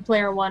living in Ready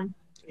Player One.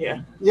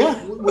 Yeah.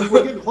 Yeah,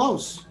 we're getting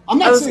close. I'm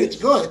not saying it's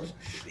good.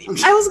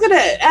 I was going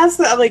to ask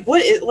that,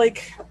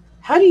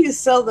 how do you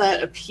sell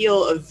that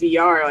appeal of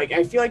VR? Like,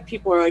 I feel like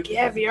people are like,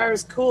 yeah, VR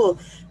is cool,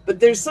 but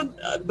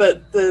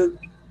but the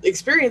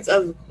experience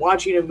of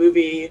watching a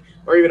movie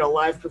or even a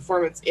live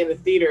performance in a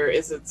theater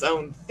is its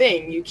own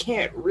thing. You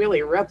can't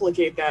really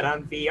replicate that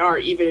on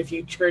VR, even if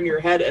you turn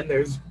your head and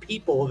there's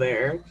people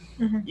there.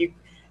 Mm-hmm.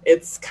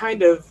 It's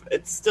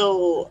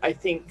still, I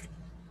think,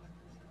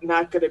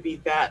 not going to be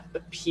that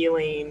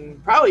appealing,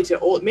 probably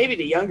maybe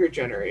to younger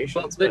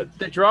generations. Well,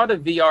 the draw to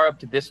VR up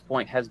to this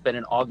point has been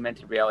an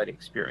augmented reality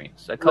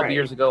experience. A couple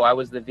years ago, I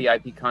was the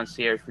VIP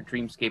concierge for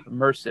Dreamscape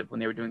Immersive when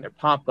they were doing their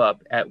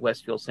pop-up at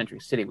Westfield Century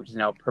City, which is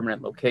now a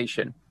permanent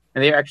location.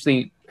 And they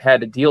actually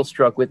had a deal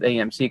struck with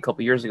AMC a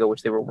couple years ago,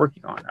 which they were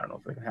working on. I don't know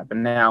if it can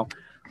happen now,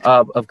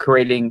 of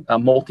creating a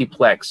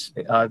multiplex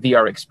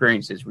VR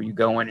experiences where you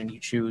go in and you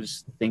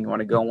choose the thing you want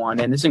to go on.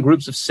 And it's in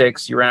groups of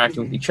 6. You're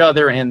interacting with each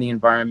other and the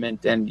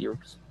environment, and you're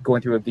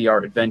going through a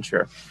VR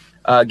adventure.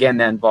 Again,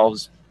 that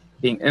involves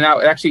and now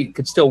it actually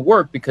could still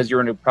work because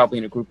you're probably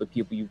in a group of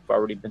people you've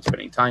already been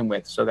spending time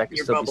with. So that could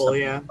still be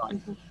something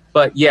fun.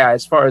 But yeah,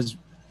 as far as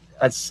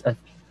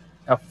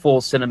a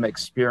full cinema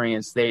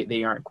experience,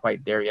 they aren't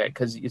quite there yet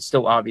because it's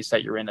still obvious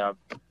that you're in a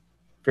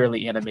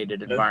fairly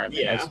animated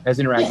environment as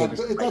interactive.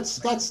 Yeah,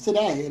 that's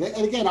today.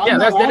 And again, I'm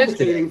not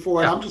advocating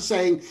for it. Yeah. I'm just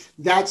saying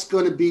that's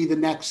going to be the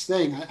next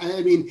thing.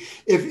 I mean,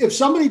 if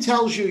somebody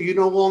tells you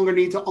no longer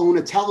need to own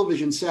a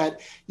television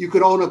set, you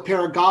could own a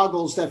pair of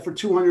goggles that for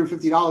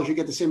 $250 you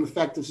get the same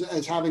effect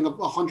as having a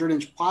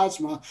 100-inch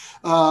plasma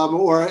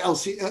or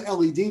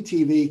LED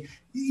TV.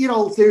 You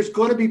know, there's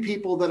going to be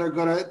people that are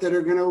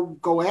gonna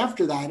go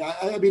after that.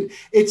 I mean,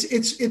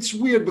 it's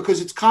weird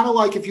because it's kind of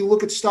like if you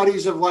look at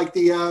studies of like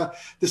the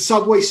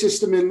subway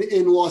system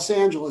in Los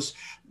Angeles.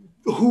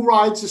 Who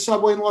rides the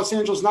subway in Los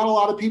Angeles? Not a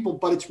lot of people,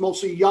 but it's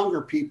mostly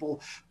younger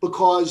people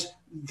because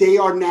they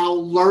are now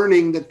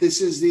learning that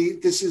this is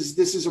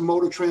a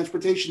mode of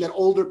transportation that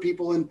older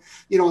people in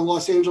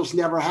Los Angeles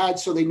never had,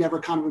 so they never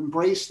kind of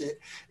embraced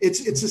it.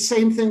 It's the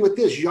same thing with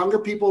this. Younger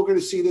people are going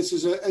to see this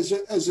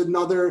as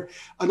another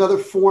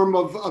form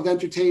of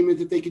entertainment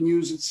that they can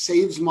use. It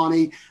saves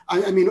money.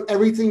 I mean,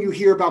 everything you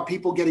hear about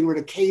people getting rid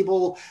of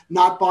cable,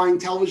 not buying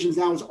televisions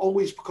now is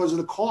always because of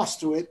the cost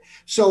to it.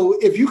 So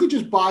if you could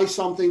just buy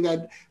something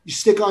that you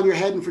stick on your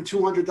head and for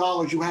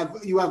 $200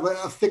 you have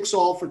a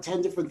fix-all for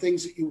 10 different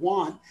things that you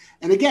want.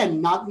 And again,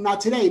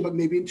 not today, but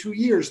maybe in 2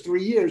 years,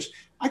 3 years,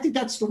 I think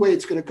that's the way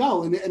it's going to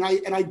go. And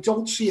I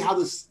don't see how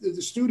the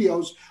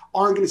studios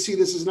aren't going to see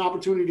this as an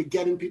opportunity to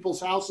get in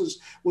people's houses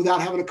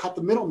without having to cut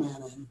the middleman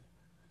in.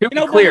 To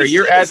be clear,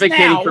 you're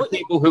advocating for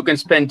people who can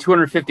spend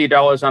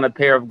 $250 on a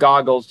pair of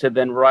goggles to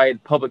then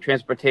ride public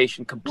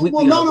transportation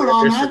completely. Well, no.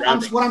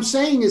 What I'm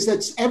saying is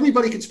that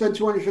everybody can spend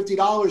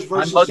 $250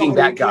 versus somebody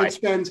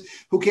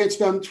who can't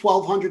spend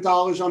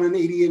 $1,200 on an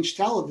 80-inch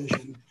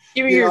television.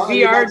 Give me your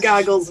VR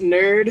goggles,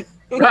 nerd.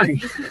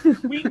 Right.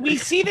 We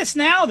see this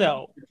now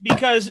though,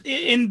 because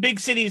in big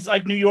cities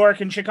like New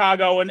York and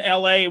Chicago and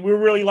LA, we're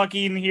really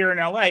lucky in here in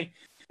LA.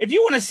 If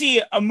you want to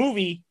see a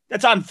movie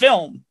that's on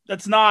film,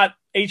 that's not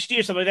HD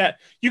or something like that,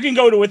 you can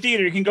go to a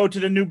theater. You can go to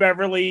the New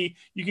Beverly.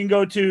 You can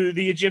go to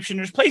the Egyptian.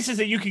 There's places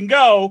that you can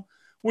go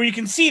where you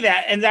can see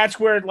that, and that's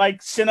where like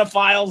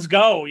cinephiles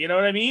go. You know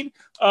what I mean?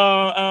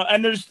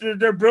 And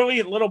they're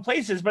brilliant little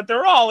places, but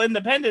they're all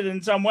independent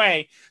in some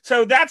way.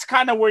 So that's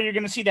kind of where you're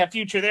going to see that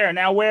future there.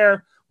 Now,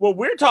 what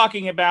we're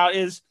talking about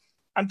is,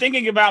 I'm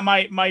thinking about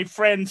my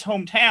friend's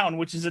hometown,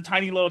 which is a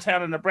tiny little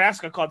town in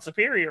Nebraska called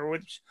Superior,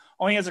 which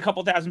only has a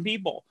couple thousand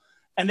people.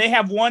 And they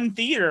have one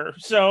theater.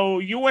 So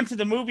you went to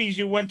the movies,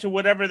 you went to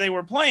whatever they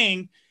were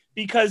playing,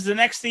 because the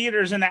next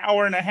theater is an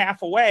hour and a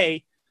half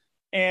away.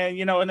 And,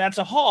 and that's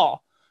a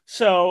hall.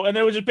 So, and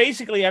it was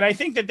basically, and I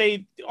think that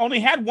they only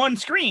had one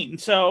screen.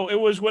 So it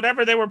was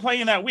whatever they were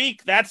playing that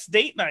week, that's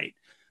date night.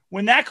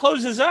 When that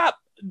closes up,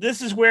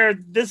 this is where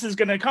this is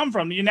going to come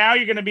from. Now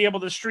you're going to be able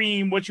to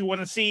stream what you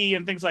want to see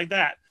and things like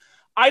that.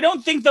 I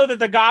don't think, though, that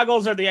the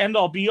goggles are the end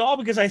all be all,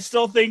 because I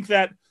still think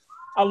that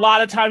a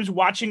lot of times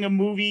watching a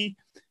movie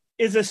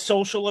is a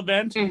social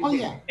event. Oh,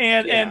 yeah.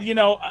 And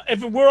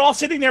if we're all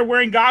sitting there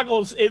wearing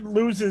goggles, it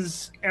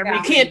loses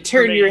everything. You can't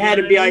turn your head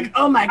and be like,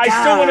 oh my God.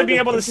 I still want to be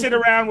able to sit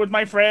around with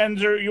my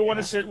friends, or you want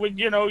to sit with,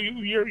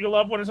 your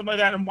loved one or something like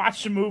that, and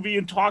watch the movie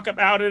and talk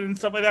about it and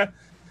stuff like that.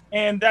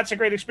 And that's a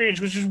great experience,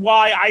 which is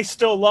why I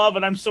still love,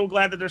 and I'm so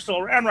glad that they're still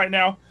around right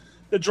now,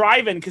 the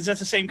drive-in, because that's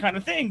the same kind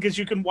of thing, because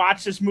you can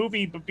watch this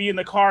movie but be in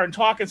the car and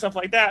talk and stuff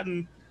like that.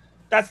 And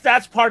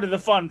that's part of the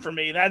fun for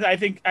me. That I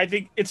think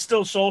it's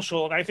still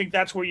social, and I think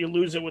that's where you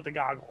lose it with the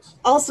goggles.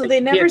 Also, they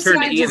never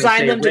seem to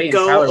design them to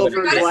go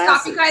over glasses.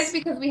 glasses. Stop you guys,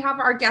 because we have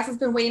our guest has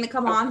been waiting to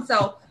come on,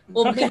 so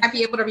we might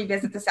be able to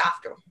revisit this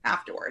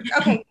afterwards.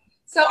 Okay,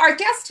 so our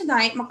guest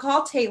tonight,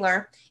 McCall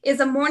Taylor,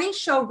 is a morning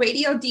show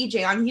radio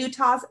DJ on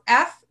Utah's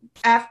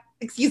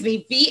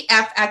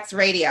VFX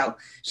radio.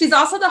 She's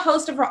also the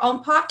host of her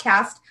own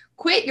podcast,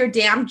 Quit Your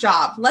Damn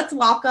Job. Let's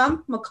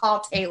welcome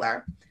McCall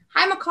Taylor.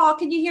 Hi, McCall.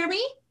 Can you hear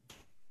me?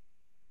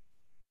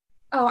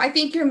 Oh, I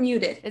think you're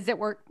muted. Is it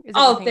work? Is it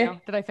working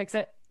now? Did I fix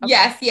it?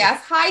 Okay.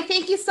 Yes. Hi,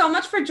 thank you so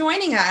much for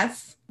joining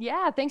us.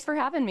 Yeah, thanks for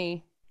having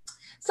me.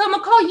 So,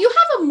 McCall, you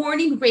have a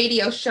morning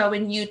radio show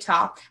in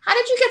Utah. How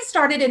did you get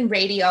started in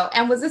radio?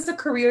 And was this a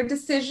career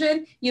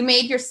decision you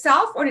made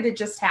yourself, or did it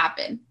just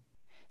happen?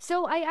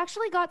 So I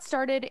actually got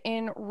started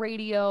in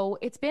radio.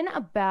 It's been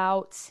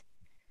about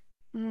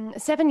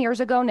 7 years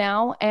ago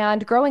now.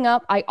 And growing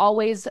up, I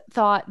always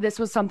thought this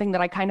was something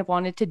that I kind of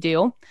wanted to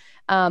do.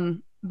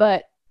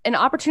 But an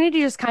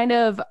opportunity just kind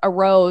of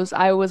arose.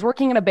 I was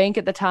working in a bank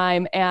at the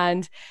time,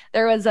 and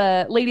there was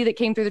a lady that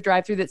came through the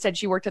drive-thru that said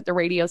she worked at the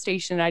radio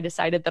station. And I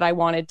decided that I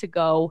wanted to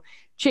go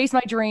chase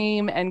my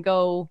dream and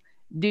go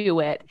do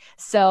it.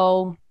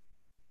 So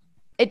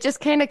it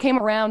just kind of came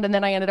around, and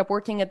then I ended up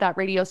working at that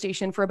radio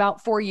station for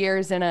about 4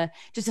 years in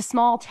just a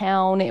small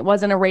town. It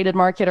wasn't a rated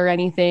market or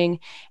anything,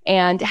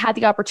 and had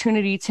the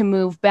opportunity to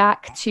move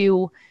back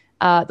to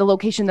the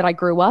location that I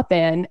grew up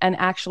in, and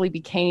actually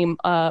became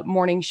a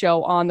morning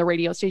show on the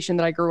radio station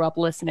that I grew up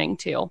listening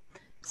to.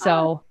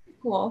 So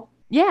cool.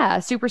 Yeah,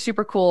 super,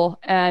 super cool.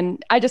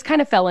 And I just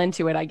kind of fell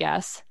into it, I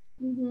guess.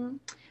 Mm-hmm.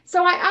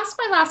 So I asked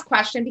my last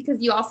question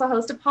because you also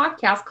host a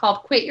podcast called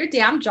Quit Your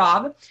Damn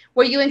Job,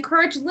 where you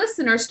encourage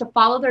listeners to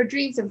follow their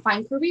dreams and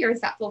find careers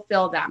that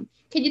fulfill them.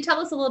 Can you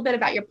tell us a little bit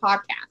about your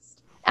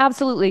podcast?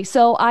 Absolutely.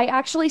 So I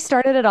actually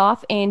started it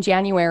off in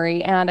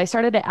January, and I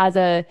started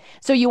it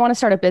so you want to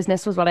start a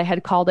business was what I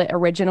had called it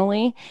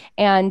originally.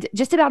 And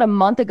just about a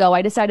month ago,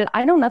 I decided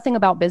I know nothing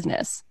about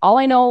business. All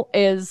I know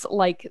is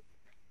like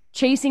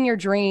chasing your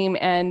dream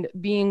and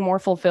being more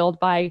fulfilled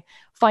by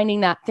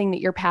finding that thing that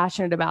you're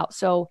passionate about.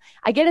 So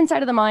I get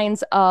inside of the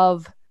minds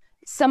of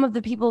some of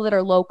the people that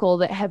are local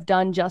that have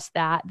done just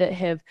that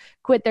have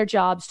quit their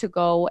jobs to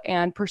go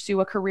and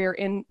pursue a career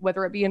in,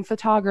 whether it be in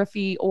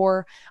photography,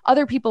 or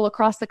other people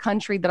across the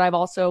country that I've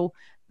also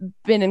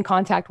been in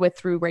contact with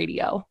through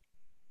radio.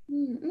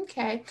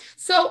 Okay.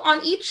 So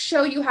on each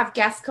show, you have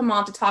guests come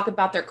on to talk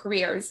about their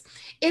careers.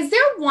 Is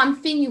there one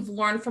thing you've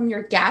learned from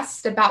your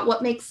guests about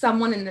what makes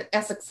someone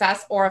a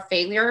success or a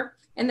failure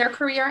in their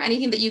career?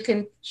 Anything that you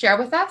can share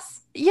with us?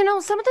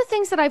 Some of the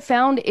things that I've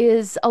found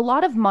is a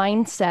lot of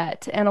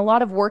mindset, and a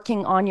lot of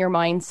working on your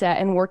mindset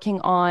and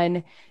working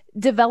on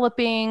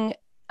developing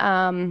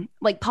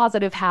like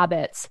positive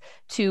habits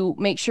to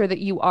make sure that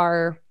you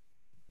are,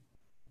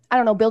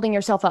 building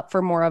yourself up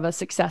for more of a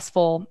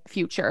successful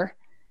future.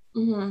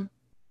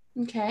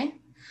 Mm-hmm. Okay.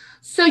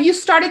 So you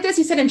started this,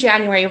 you said in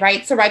January,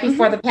 right? So right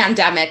before the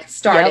pandemic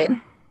started. Yep.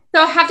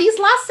 So have these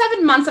last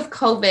 7 months of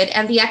COVID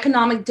and the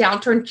economic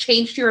downturn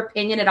changed your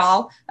opinion at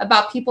all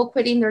about people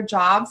quitting their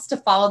jobs to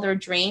follow their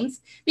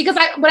dreams? Because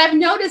what I've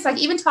noticed, like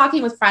even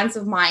talking with friends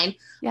of mine,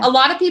 a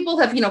lot of people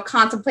have,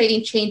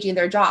 contemplating changing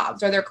their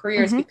jobs or their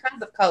careers because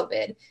of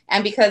COVID,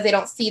 and because they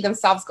don't see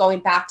themselves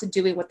going back to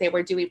doing what they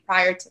were doing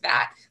prior to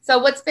that. So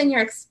what's been your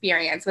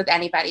experience with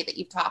anybody that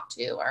you've talked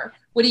to, or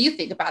what do you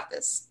think about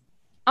this?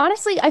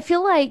 Honestly, I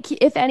feel like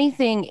if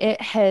anything,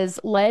 it has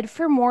led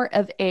for more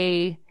of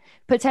a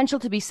potential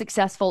to be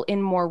successful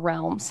in more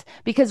realms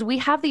because we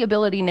have the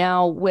ability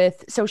now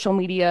with social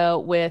media,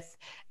 with,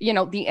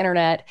 the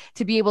internet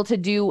to be able to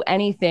do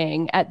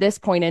anything at this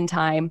point in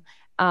time,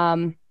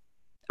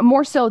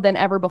 more so than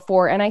ever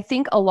before. And I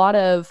think a lot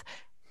of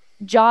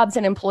jobs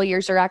and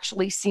employers are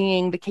actually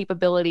seeing the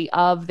capability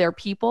of their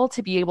people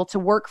to be able to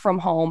work from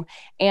home.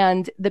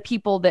 And the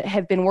people that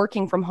have been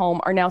working from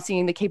home are now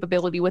seeing the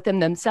capability within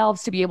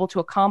themselves to be able to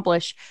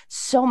accomplish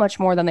so much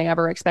more than they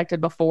ever expected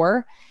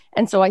before.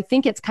 And so I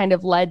think it's kind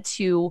of led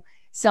to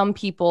some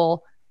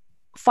people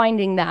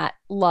finding that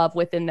love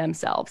within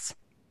themselves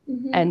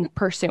and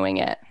pursuing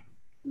it.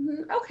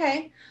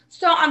 Okay.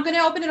 So I'm going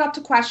to open it up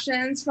to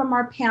questions from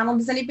our panel.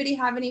 Does anybody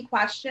have any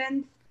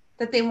questions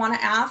that they want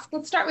to ask?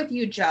 Let's start with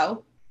you,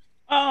 Joe.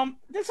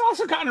 This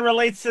also kind of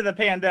relates to the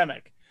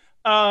pandemic.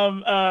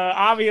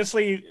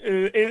 Obviously,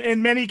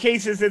 in many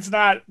cases, it's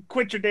not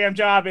quit your damn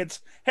job. It's,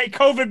 hey,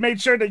 COVID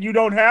made sure that you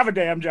don't have a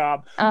damn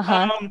job.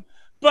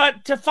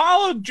 But to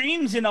follow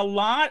dreams in a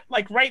lot,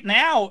 like right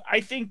now,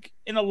 I think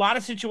in a lot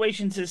of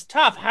situations is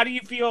tough. How do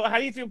you feel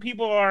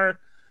people are,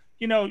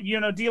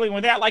 dealing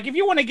with that? Like if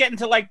you want to get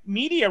into like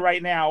media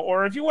right now,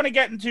 or if you want to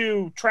get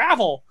into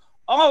travel,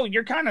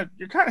 you're kind of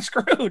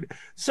screwed.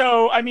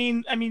 So, I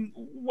mean,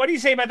 what do you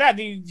say about that?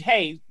 Do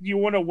you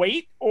want to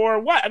wait or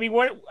what?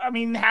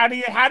 How do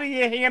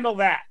you handle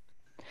that?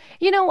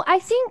 I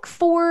think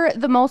for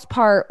the most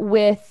part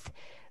with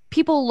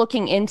people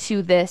looking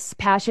into this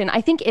passion,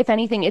 I think if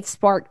anything, it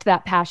sparked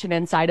that passion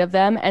inside of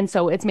them. And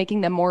so it's making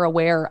them more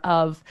aware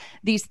of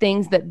these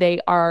things that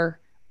they are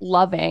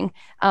loving,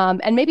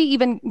 and maybe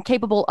even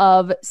capable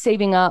of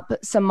saving up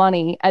some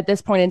money at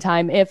this point in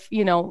time. If,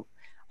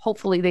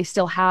 hopefully they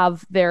still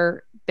have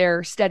their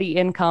steady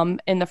income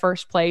in the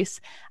first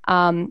place,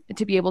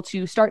 to be able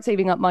to start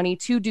saving up money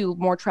to do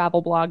more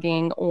travel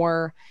blogging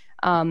or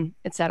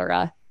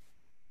etc.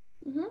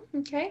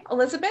 Okay.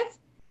 Elizabeth?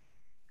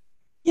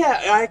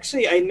 Yeah,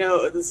 actually, I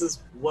know this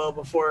is well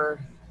before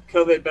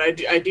COVID,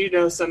 but I do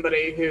know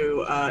somebody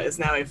who is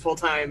now a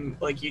full-time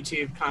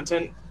YouTube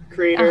content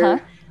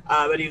creator,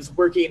 but he was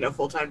working a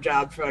full-time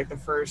job for the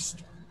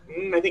first,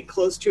 I think,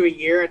 close to a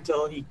year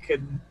until he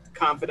could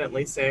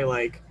confidently say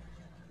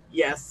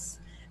yes,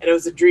 and it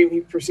was a dream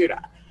he pursued.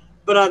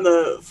 But on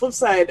the flip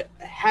side,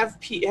 have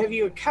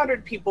you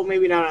encountered people,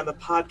 maybe not on the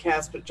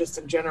podcast, but just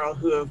in general,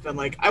 who have been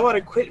I want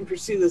to quit and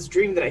pursue this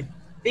dream that I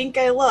think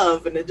I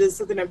love and it is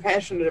something I'm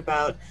passionate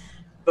about,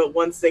 but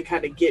once they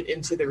kind of get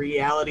into the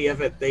reality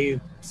of it, they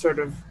sort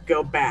of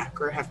go back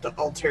or have to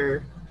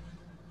alter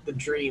the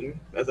dream,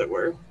 as it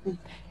were?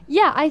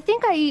 Yeah, I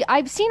think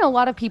I've seen a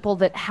lot of people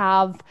that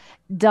have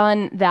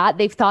done that.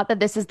 They've thought that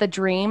this is the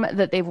dream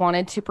that they've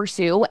wanted to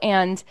pursue.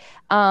 And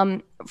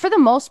for the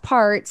most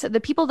part, the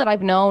people that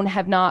I've known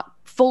have not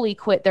fully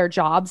quit their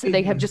jobs.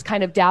 They have just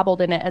kind of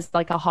dabbled in it as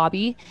a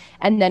hobby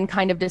and then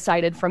kind of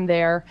decided from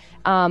there.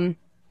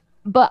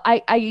 But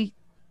I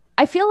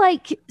feel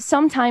like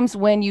sometimes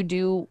when you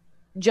do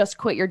just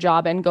quit your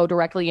job and go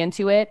directly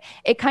into it,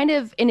 it kind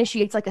of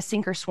initiates a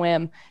sink or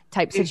swim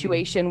type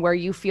situation where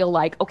you feel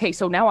okay,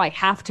 so now I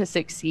have to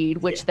succeed,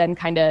 which then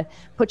kind of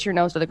puts your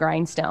nose to the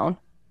grindstone.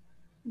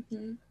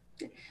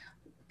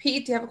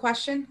 Pete, do you have a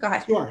question? Go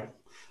ahead. Sure.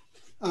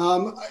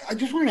 I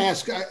just want to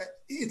ask,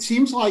 it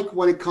seems like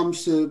when it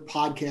comes to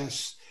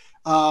podcasts,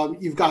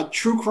 you've got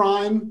true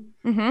crime,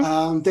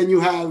 then you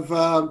have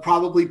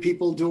probably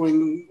people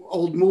doing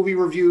old movie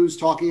reviews,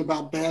 talking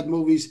about bad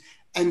movies.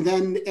 And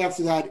then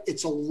after that,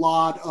 it's a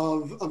lot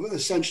of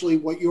essentially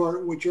what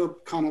you're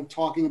kind of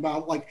talking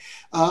about,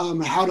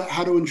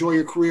 how to enjoy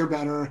your career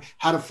better,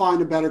 how to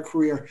find a better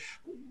career.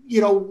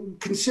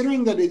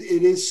 Considering that it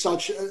is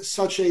such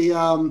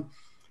a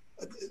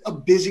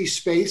busy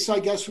space,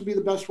 I guess would be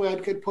the best way I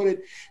could put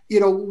it.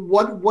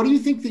 What do you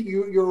think that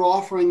you're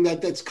offering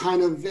that's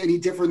kind of any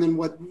different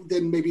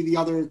than maybe the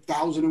other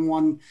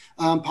 1,001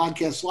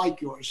 podcasts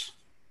like yours?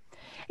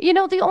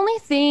 The only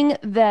thing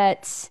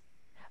that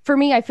for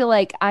me, I feel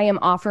like I am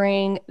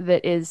offering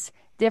that is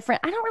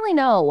different, I don't really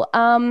know.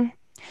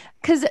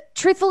 Because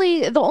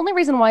truthfully, the only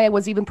reason why I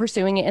was even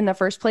pursuing it in the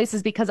first place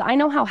is because I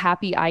know how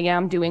happy I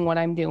am doing what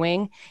I'm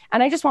doing.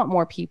 And I just want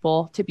more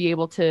people to be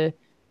able to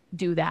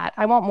do that.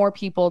 I want more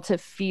people to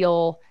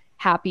feel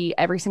happy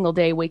every single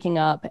day waking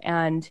up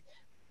and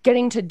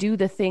getting to do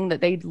the thing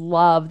that they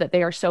love, that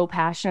they are so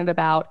passionate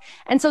about.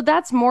 And so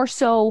that's more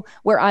so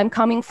where I'm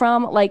coming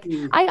from.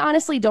 I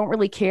honestly don't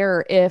really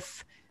care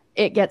if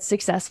it gets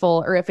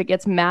successful or if it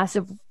gets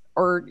massive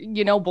or,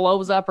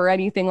 blows up or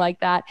anything like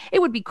that.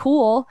 It would be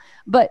cool.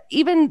 But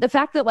even the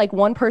fact that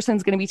one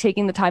person's going to be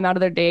taking the time out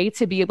of their day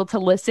to be able to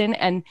listen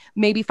and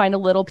maybe find a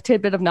little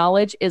tidbit of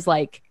knowledge is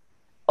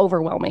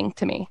overwhelming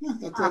to me. Yeah,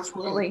 that's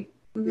absolutely.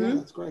 Yeah,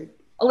 that's great.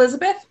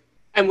 Elizabeth?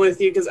 I'm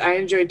with you because I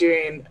enjoy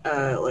doing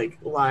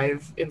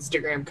live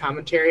Instagram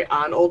commentary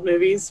on old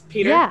movies,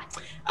 Peter. Yeah.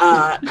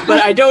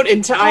 But I don't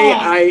it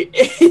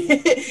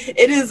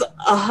is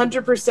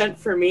 100%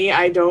 for me.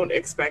 I don't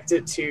expect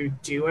it to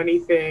do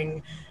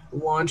anything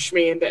launch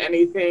me into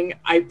anything.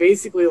 I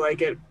basically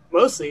like it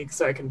mostly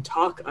so I can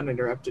talk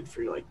uninterrupted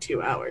for like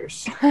 2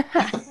 hours.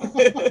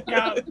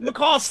 Yeah,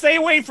 McCall, stay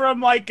away from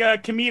like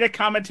comedic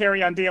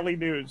commentary on daily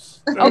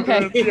news.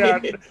 Okay. Yeah,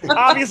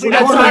 obviously,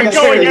 that's not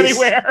going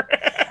anywhere.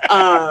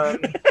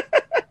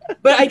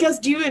 But I guess,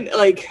 do you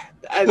like?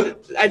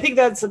 I think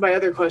that's my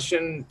other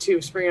question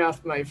too. Springing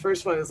off my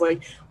first one is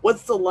like,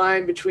 what's the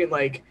line between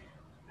like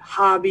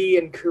hobby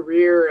and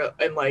career,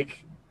 and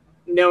like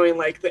knowing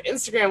like the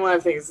Instagram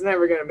Live thing is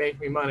never going to make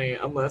me money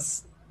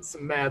unless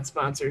some mad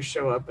sponsors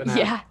show up, and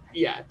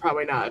yeah,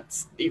 probably not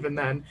even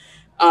then.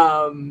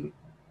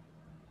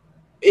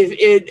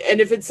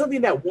 If it's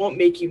something that won't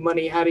make you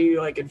money, how do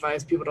you like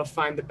advise people to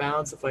find the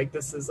balance of like,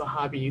 this is a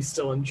hobby you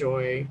still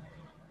enjoy?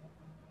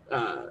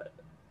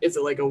 Is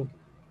it like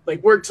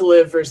work to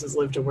live versus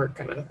live to work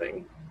kind of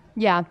thing?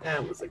 Yeah.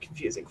 That was a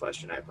confusing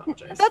question. I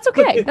apologize. That's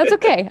okay. That's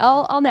okay.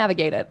 I'll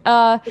navigate it.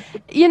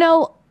 You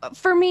know,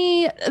 for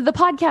me, the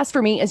podcast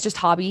for me is just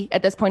hobby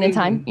at this point in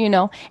time. You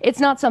know, it's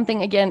not something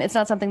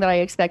that I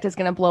expect is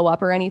going to blow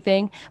up or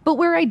anything, but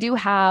where I do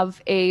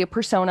have a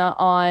persona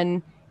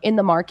in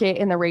the market,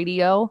 in the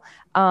radio,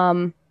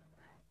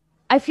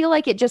 I feel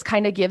like it just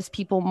kind of gives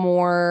people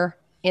more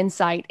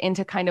insight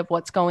into kind of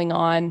what's going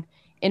on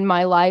in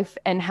my life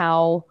and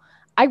how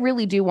I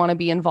really do want to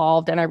be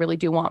involved, and I really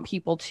do want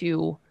people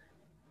to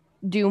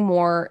do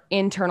more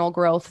internal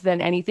growth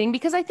than anything,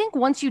 because I think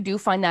once you do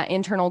find that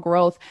internal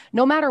growth,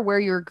 no matter where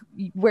you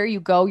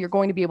go, you're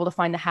going to be able to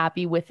find the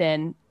happy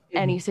within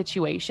any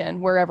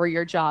situation, wherever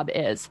your job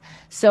is.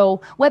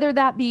 So whether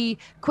that be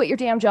quit your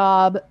damn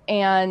job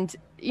and,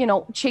 you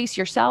know, chase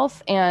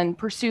yourself and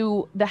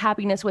pursue the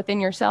happiness within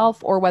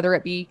yourself, or whether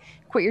it be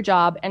quit your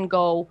job and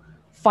go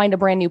find a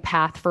brand new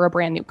path for a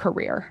brand new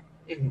career.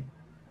 Okay.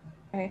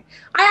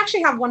 I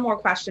actually have one more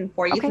question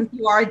for you, since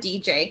you are a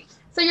DJ.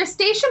 So your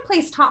station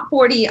plays top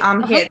 40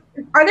 hits.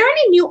 Are there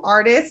any new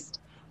artists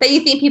that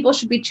you think people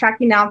should be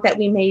checking out that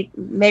we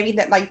maybe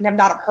that like have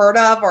not heard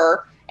of,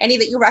 or any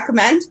that you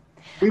recommend?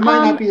 We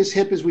might not be as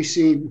hip as we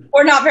seem.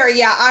 We're not very.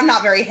 Yeah, I'm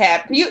not very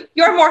hip.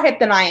 You're more hip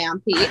than I am,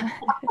 Pete.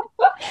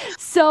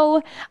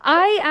 So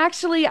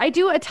I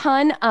do a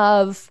ton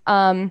of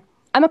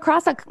I'm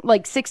across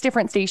like 6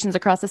 different stations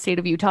across the state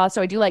of Utah.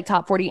 So I do like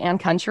top 40 and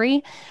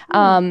country,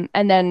 and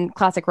then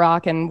classic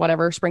rock and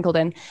whatever sprinkled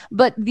in.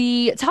 But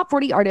the top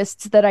 40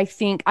 artists that I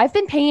think I've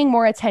been paying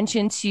more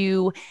attention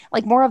to,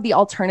 like more of the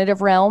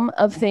alternative realm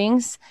of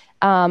things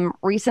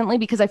recently,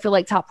 because I feel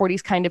like top 40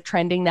 is kind of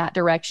trending that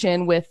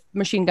direction, with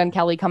Machine Gun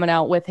Kelly coming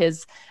out with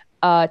his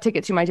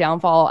Ticket to My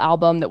Downfall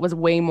album that was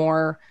way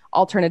more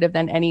alternative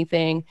than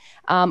anything.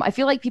 I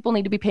feel like people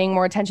need to be paying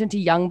more attention to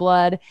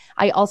Youngblood.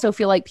 I also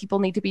feel like people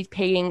need to be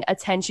paying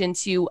attention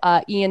to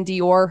Ian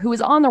Dior, who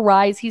is on the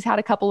rise. He's had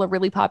a couple of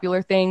really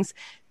popular things.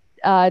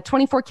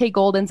 24K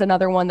Golden's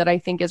another one that I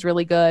think is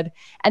really good.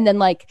 And then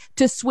like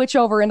to switch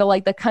over into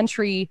like the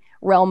country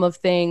realm of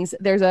things,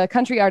 there's a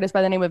country artist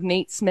by the name of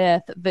Nate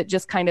Smith that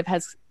just kind of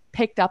has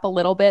picked up a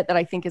little bit, that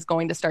I think is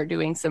going to start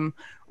doing some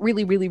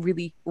really, really,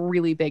 really,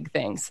 really big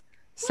things.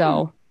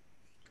 So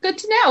good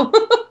to know.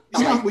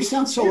 We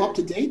sound so up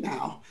to date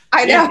now.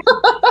 I know.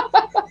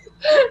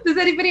 Does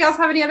anybody else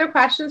have any other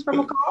questions for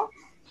McCall?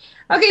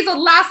 Okay, so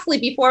lastly,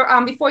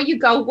 before you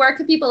go, where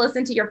can people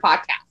listen to your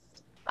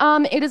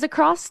podcast? It is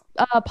across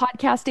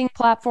podcasting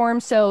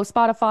platforms, so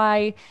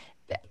Spotify,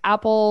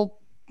 Apple,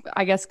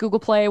 I guess Google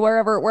Play,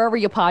 wherever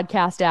you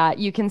podcast at,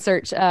 you can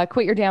search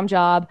Quit Your Damn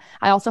Job.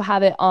 I also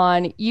have it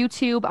on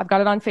YouTube. I've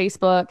got it on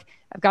Facebook.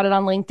 I've got it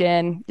on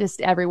LinkedIn,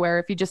 just everywhere.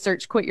 If you just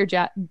search Quit Your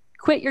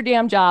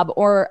Damn Job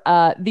or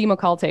the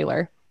McCall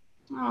Taylor.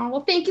 Oh,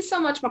 well, thank you so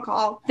much,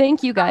 McCall.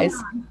 Thank you, guys.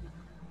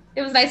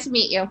 It was nice to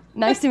meet you.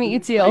 Nice to meet you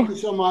too. Thank you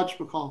so much,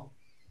 McCall.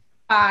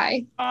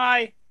 Bye.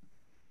 Bye.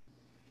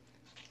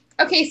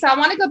 Okay, so I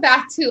want to go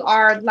back to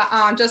our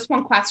just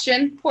one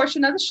question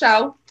portion of the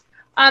show.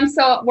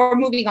 So we're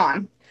moving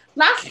on.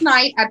 Last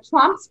night at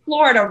Trump's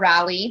Florida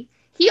rally,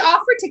 he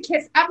offered to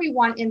kiss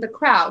everyone in the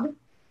crowd,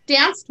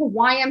 danced to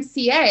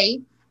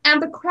YMCA,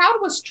 and the crowd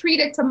was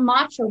treated to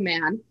Macho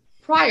Man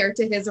prior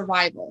to his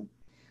arrival.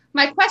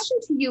 My question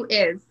to you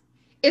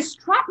is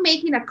Trump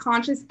making a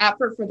conscious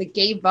effort for the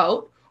gay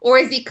vote, or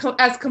is he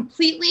as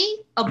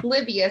completely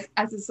oblivious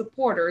as his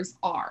supporters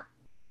are?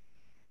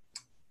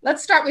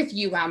 Let's start with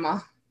you,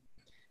 Emma.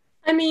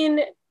 I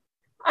mean,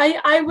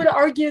 I would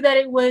argue that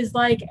it was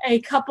like a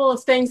couple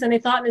of things, and he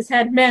thought in his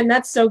head, man,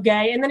 that's so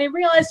gay. And then he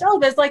realized, oh,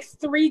 there's like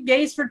 3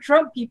 gays for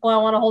Trump people I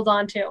want to hold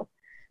on to.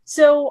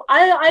 So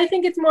I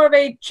think it's more of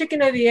a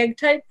chicken or the egg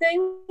type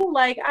thing.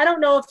 Like, I don't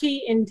know if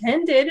he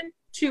intended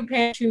to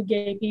pay 2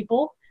 gay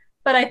people,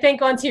 but I think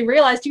once he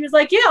realized, he was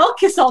like, yeah, I'll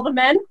kiss all the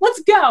men.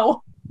 Let's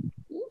go.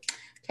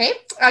 Okay.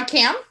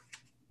 Cam?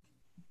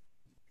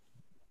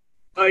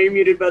 Oh, you're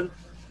muted, bud.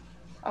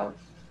 Oh.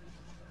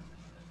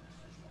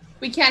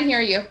 We can't hear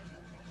you.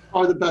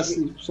 Are the best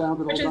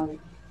sounded all night.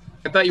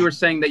 I thought you were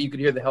saying that you could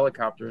hear the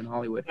helicopter in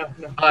Hollywood. Oh,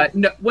 no.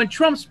 No, when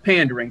Trump's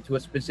pandering to a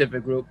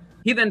specific group,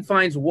 he then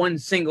finds one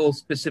single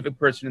specific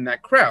person in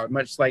that crowd,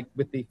 much like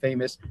with the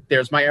famous,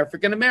 there's my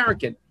African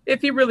American.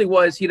 If he really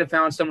was, he'd have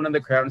found someone in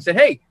the crowd and said,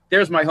 hey,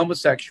 there's my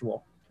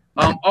homosexual.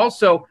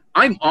 Also,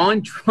 I'm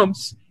on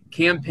Trump's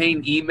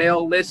campaign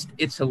email list.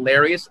 It's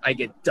hilarious. I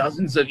get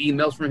dozens of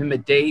emails from him a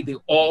day. They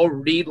all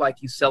read like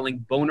he's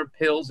selling boner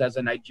pills as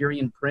a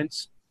Nigerian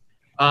prince.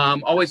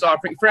 Always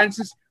offering, for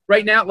instance,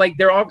 right now, like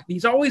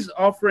he's always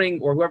offering,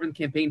 or whoever in the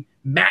campaign,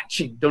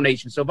 matching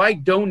donations. So if I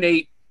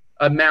donate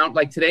amount,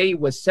 like today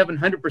was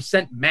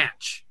 700%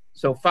 match.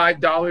 So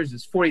 $5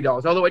 is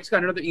 $40. Although I just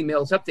got another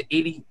email, it's up to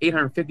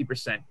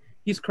 850%.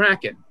 He's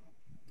cracking.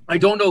 I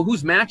don't know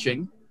who's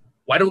matching.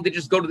 Why don't they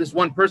just go to this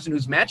one person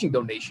who's matching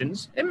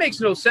donations? It makes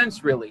no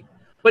sense, really.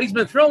 But he's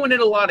been throwing in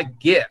a lot of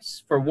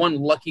gifts for one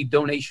lucky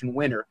donation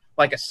winner,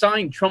 like a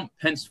signed Trump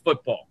Pence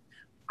football.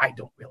 I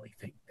don't really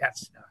think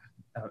that's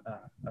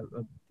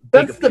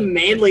that's the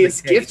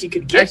manliest gift you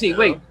could get. Actually,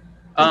 wait.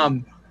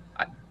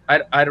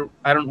 I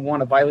don't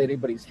want to violate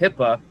anybody's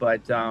HIPAA,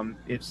 but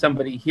if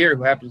somebody here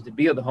who happens to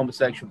be of the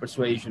homosexual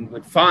persuasion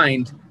would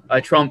find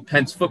a Trump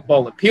Pence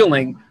football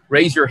appealing,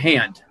 raise your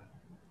hand.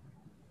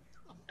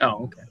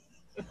 Oh, okay.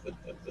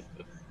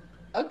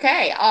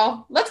 Okay,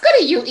 let's go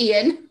to you,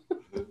 Ian.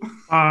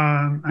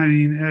 I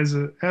mean, as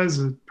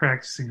a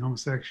practicing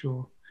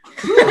homosexual,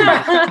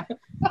 I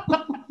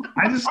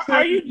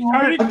thought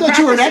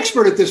you were an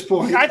expert at this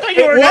point. I thought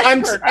you were an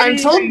expert. I'm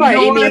told by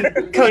Amy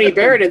Coney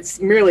Barrett it's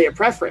merely a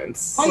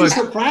preference. Why are you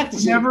still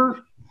practicing?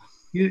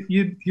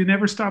 You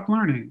never stop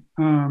learning.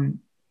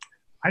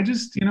 I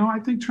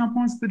think Trump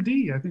wants the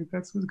D. I think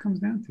that's what it comes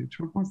down to.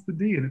 Trump wants the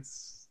D, and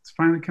it's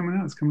finally coming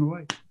out. It's coming to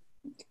light.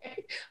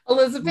 Okay.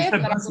 Elizabeth,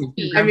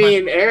 I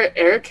mean,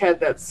 Eric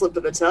had that slip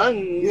of the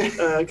tongue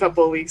a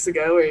couple of weeks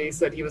ago where he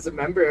said he was a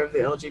member of the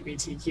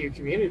LGBTQ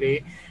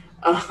community.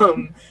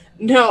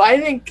 No, I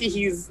think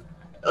he's,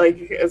 like,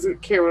 as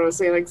Cameron was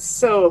saying, like,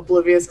 so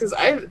oblivious, because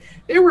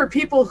there were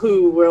people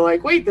who were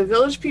like, wait, the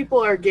Village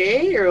People are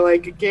gay, or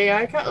like a gay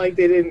icon, like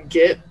they didn't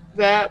get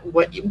that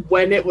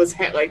when it was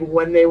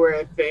when they were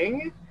a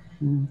thing.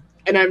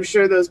 And I'm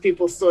sure those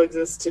people still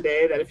exist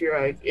today, that if you're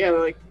like, yeah,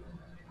 like,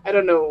 I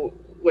don't know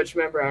which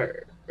member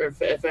are, or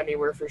if any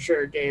were for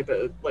sure gay,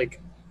 but like,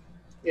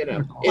 you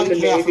know, in the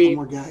Navy.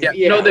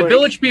 The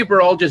Village People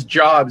are all just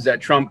jobs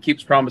that Trump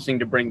keeps promising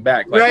to bring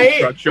back. Like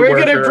right? We're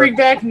going to bring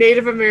back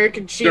Native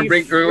American chief.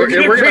 We're going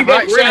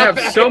to have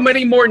so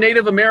many more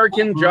Native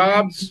American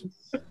jobs.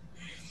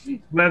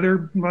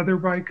 Leather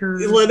biker.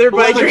 The leather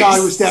guy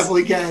was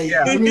definitely gay.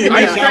 Yeah.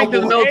 I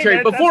strengthened the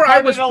military. Before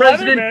I was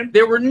president,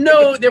 there were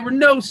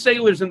no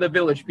sailors in the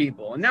Village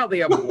People, and now they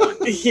have one.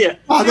 Yeah,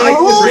 they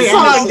whole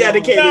song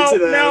dedicated to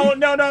them.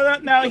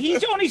 No.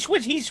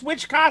 He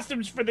switched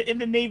costumes in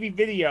the Navy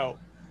video.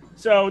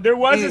 So there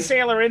was a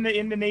sailor in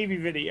the Navy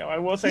video. I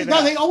will say that.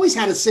 No, they always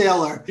had a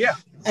sailor. Yeah.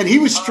 And he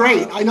was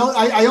straight. I know.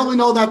 I only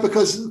know that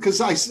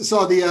because I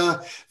saw the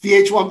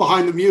VH1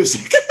 Behind the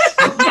Music.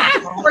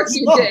 Of course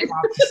you did.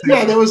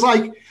 Yeah, there was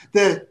like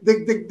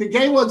the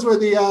gay ones were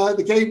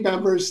the gay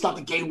members, not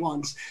the gay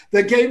ones.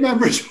 The gay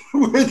members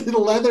were the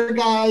leather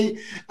guy,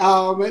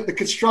 the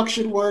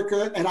construction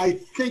worker, and I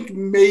think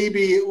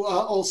maybe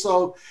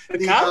also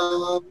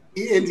the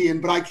Indian,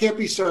 but I can't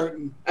be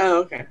certain. Oh,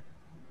 okay.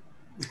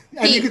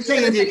 And you could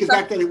say Indian because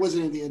back then it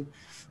wasn't Indian.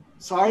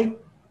 Sorry.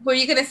 Were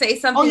you going to say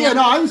something? Oh yeah,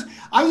 no, I was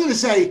going to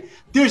say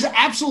there's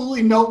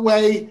absolutely no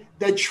way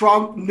that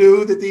Trump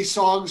knew that these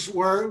songs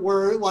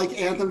were like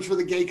anthems for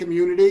the gay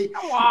community.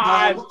 Come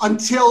on.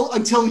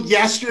 Until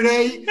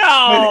yesterday,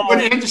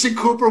 when Anderson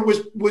Cooper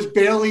was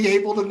barely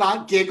able to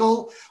not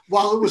giggle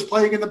while it was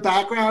playing in the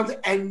background,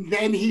 and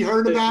then he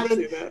heard about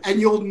it, and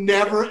you'll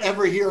never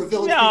ever hear a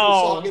Village People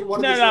song in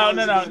one of his songs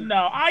again.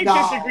 No. I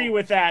disagree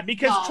with that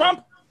because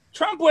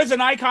Trump was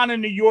an icon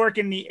in New York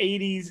in the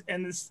 80s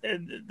and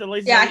the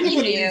late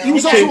 70s. He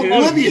was also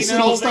oblivious in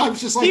those times,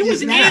 just like he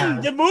was now.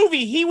 in the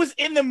movie. He was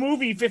in the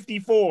movie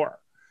 54.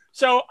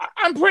 So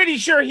I'm pretty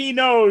sure he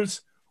knows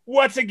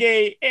what's a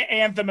gay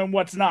anthem and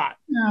what's not.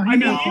 No,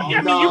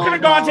 you could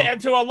have gone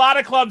to a lot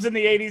of clubs in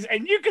the 80s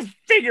and you could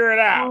figure it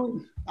out.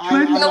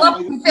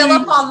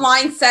 Philip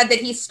online said that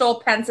he stole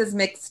Pence's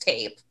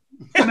mixtape.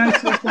 Can I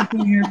say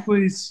something here,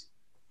 please?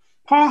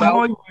 Paul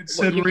Hollywood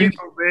said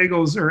rainbow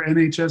bagels are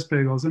NHS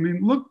bagels. I mean,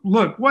 look,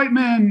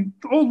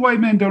 old white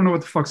men don't know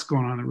what the fuck's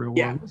going on in the real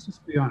world. Let's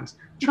just be honest.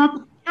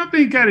 Trump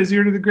ain't got his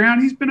ear to the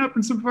ground. He's been up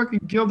in some fucking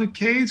gilded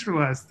caves for the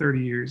last 30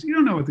 years. You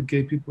don't know what the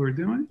gay people are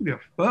doing. You give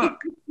a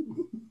fuck.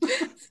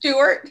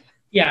 Stuart?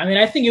 Yeah, I mean,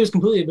 I think he was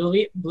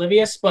completely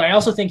oblivious, but I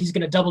also think he's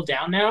going to double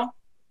down now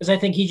because I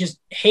think he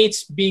just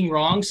hates being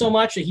wrong so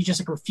much that he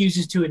just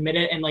refuses to admit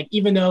it. And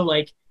even though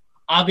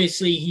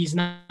obviously he's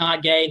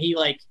not gay and he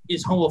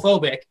is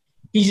homophobic,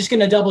 he's just going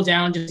to double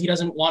down. Just he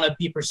doesn't want to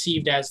be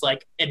perceived as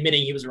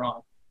admitting he was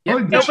wrong. Yeah,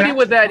 nobody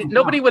with that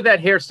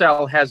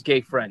hairstyle has gay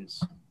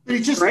friends. He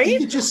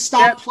just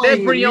stop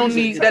playing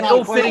that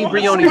ill-fitting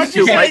Brioni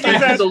suit. I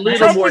think is a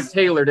little more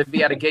tailored if he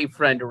had a gay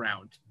friend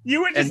around.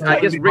 I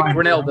guess Rick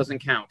Brunel doesn't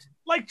count.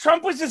 like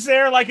Trump was just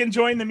there, like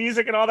enjoying the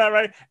music and all that,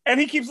 right? And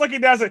he keeps looking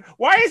down, like,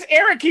 "Why is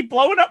Eric keep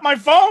blowing up my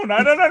phone?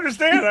 I don't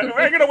understand.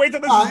 We're gonna wait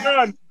till this is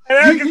done." And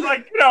Eric is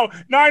like,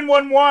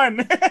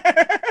 911.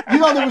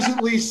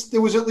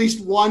 There was at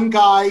least one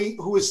guy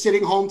who was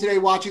sitting home today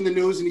watching the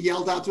news, and he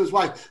yelled out to his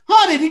wife,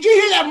 "Honey, did you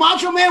hear that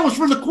Macho Man was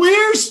for the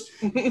queers?"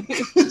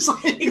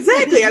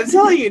 Exactly. I'm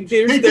telling you,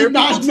 there are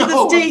people to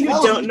this day who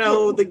don't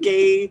know the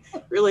gay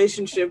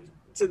relationship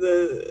to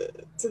the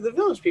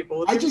Village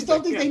people. I just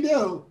don't think they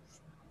do.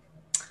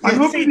 I'm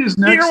hoping his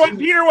next.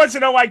 Peter wants to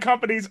know why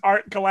companies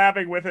aren't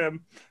collabing with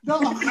him. No,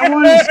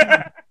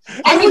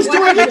 I was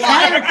doing a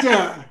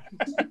character.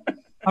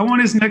 I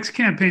want his next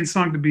campaign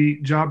song to be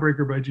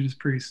 "Jawbreaker" by Judas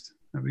Priest.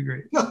 That'd be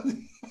great.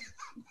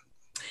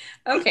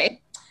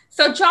 Okay.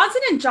 So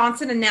Johnson &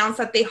 Johnson announced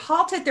that they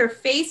halted their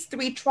phase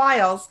 3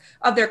 trials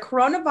of their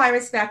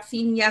coronavirus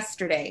vaccine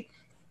yesterday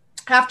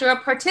after a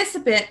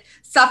participant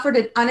suffered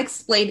an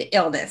unexplained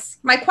illness.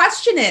 My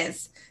question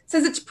is,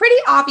 since it's pretty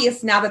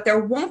obvious now that there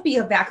won't be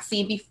a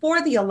vaccine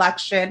before the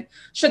election,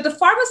 should the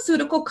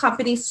pharmaceutical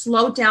companies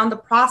slow down the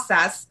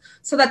process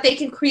so that they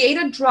can create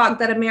a drug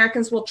that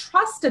Americans will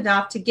trust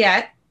enough to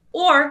get?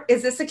 Or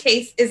is this a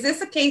case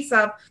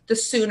of the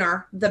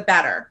sooner the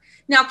better?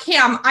 Now,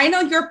 Cam, I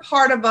know you're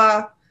part of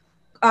a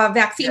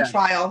vaccine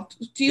trial.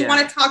 Do you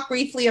want to talk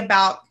briefly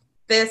about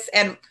this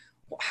and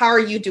how are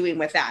you doing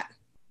with that?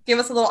 Give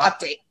us a little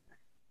update.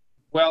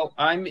 Well,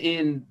 I'm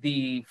in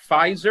the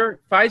Pfizer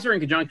in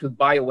conjunction with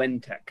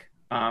BioNTech,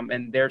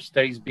 and their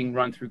studies being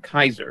run through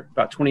Kaiser,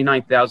 about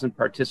 29,000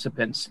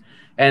 participants.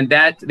 And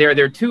that there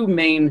are two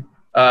main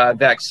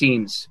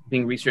vaccines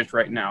being researched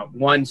right now.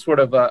 One sort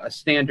of a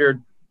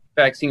standard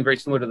vaccine, very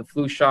similar to the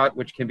flu shot,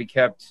 which can be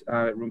kept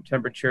at room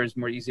temperature, is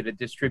more easy to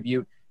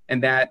distribute.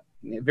 And that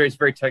varies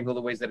very technical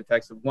the ways that it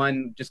affects it.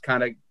 One just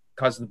kind of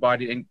causes the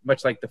body, and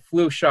much like the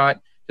flu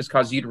shot, just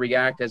causes you to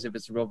react as if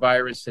it's a real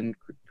virus and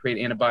create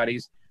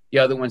antibodies. The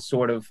other one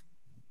sort of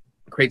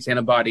creates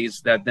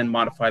antibodies that then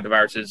modify the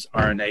virus's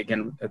RNA.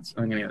 Again,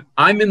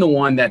 I'm in the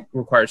one that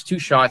requires 2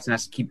 shots and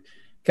has to keep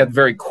kept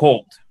very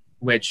cold,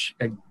 which,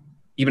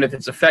 even if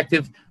it's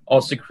effective,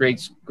 also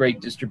creates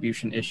great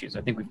distribution issues.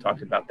 I think we've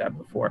talked about that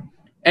before.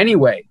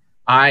 Anyway,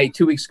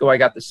 2 weeks ago, I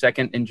got the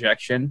second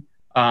injection.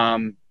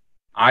 I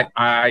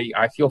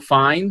feel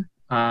fine.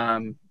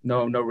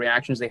 No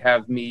reactions. They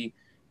have me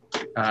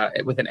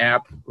with an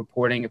app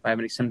reporting if I have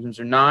any symptoms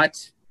or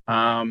not.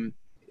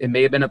 It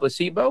may have been a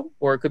placebo,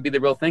 or it could be the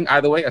real thing.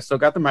 Either way, I still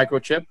got the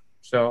microchip,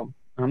 so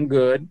I'm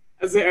good.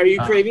 Are you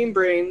craving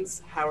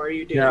brains? How are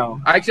you doing? No,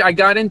 I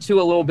got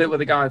into a little bit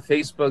with a guy on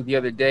Facebook the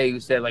other day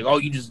who said, like, "Oh,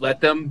 you just let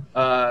them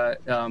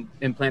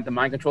implant the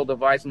mind control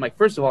device." I'm like,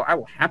 first of all, I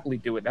will happily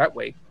do it that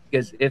way,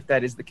 because if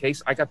that is the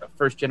case, I got the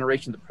first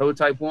generation, the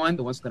prototype one,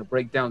 the one's going to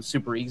break down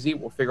super easy.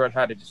 We'll figure out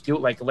how to just do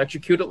it, like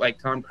electrocute it, like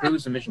Tom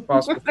Cruise in Mission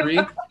Impossible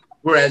 3.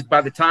 Whereas by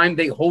the time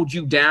they hold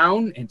you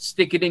down and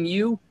stick it in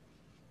you,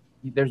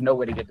 there's no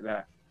way to get to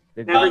that.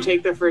 Never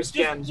take the first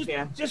gen.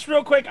 Just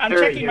real quick, I'm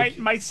checking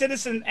my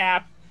Citizen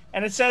app,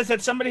 and it says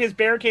that somebody has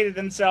barricaded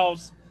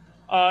themselves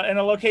in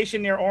a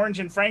location near Orange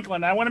and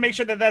Franklin. I want to make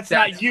sure that that's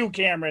not you,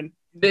 Cameron.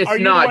 It's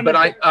not, but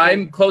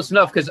I'm close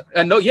enough because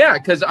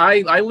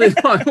I live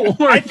on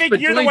Orange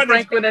between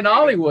Franklin and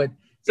Hollywood.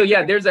 So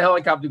yeah, there's a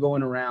helicopter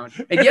going around.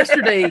 And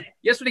yesterday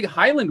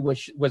Highland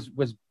was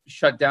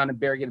shut down and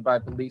barricaded by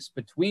police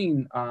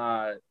between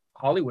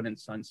Hollywood and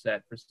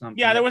Sunset for something.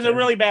 Yeah, there was a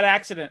really bad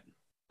accident.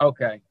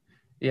 Okay,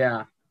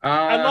 yeah.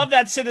 I love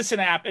that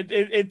Citizen app.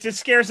 It just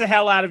scares the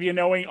hell out of you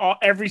knowing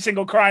every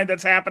single crime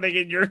that's happening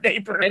in your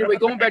neighborhood. Anyway,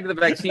 going back to the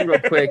vaccine real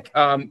quick,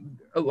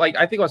 like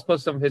I think I was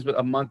posting something of his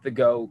a month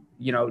ago,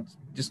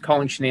 just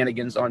calling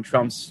shenanigans on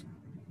Trump's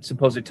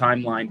supposed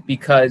timeline,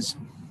 because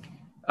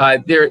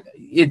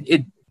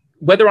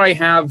whether I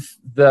have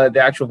the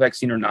actual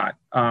vaccine or not,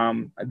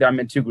 I'm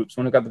in 2 groups.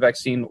 One who got the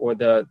vaccine or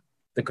the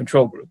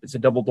control group. It's a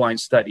double-blind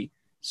study.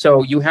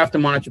 So you have to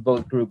monitor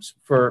both groups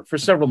for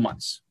several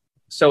months.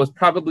 So it's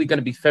probably going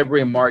to be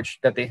February and March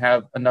that they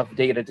have enough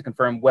data to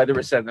confirm whether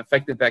it's an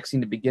effective vaccine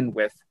to begin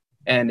with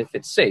and if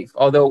it's safe.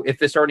 Although if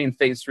it's already in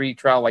phase 3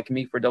 trial like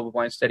me for a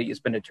double-blind study,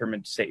 it's been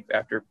determined safe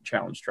after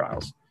challenge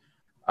trials.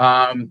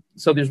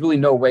 So there's really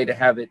no way to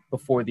have it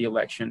before the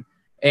election.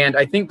 And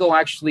I think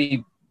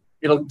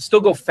it'll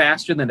still go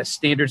faster than a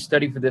standard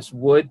study for this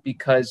would,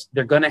 because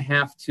they're going to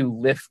have to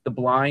lift the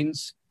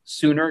blinds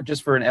sooner,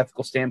 just for an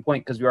ethical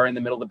standpoint, because we are in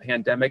the middle of the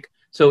pandemic.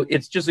 So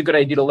it's just a good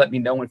idea to let me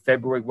know in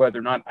February whether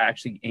or not I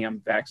actually am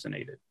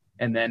vaccinated.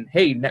 And then,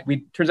 hey,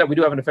 turns out we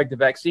do have an effective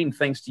vaccine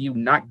thanks to you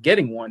not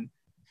getting one.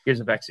 Here's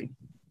a vaccine.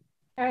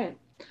 All right.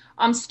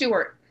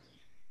 Stuart.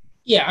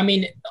 Yeah, I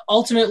mean,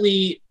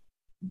 ultimately,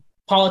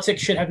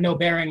 politics should have no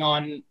bearing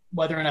on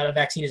whether or not a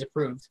vaccine is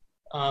approved.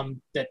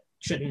 That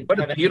shouldn't.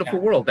 What a beautiful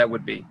world that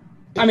would be.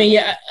 I mean,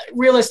 yeah,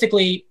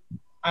 realistically,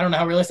 I don't know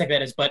how realistic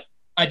that is, but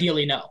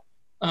ideally, no.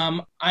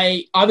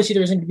 Obviously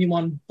there isn't going to be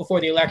one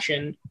before the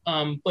election,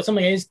 but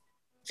something I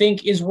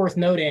think is worth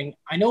noting.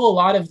 I know a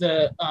lot of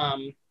the,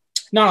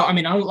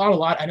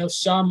 I know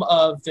some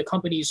of the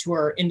companies who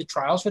are in the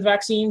trials for the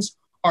vaccines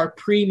are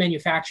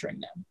pre-manufacturing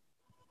them.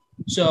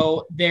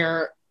 So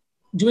they're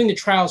doing the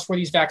trials for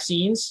these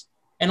vaccines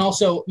and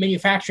also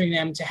manufacturing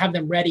them to have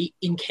them ready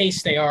in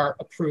case they are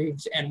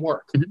approved and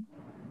work,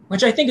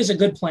 which I think is a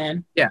good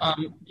plan. Yeah.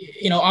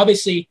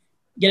 Obviously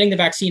getting the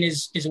vaccine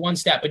is one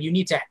step, but you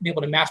need to be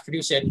able to mass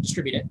produce it and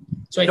distribute it.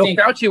 So I think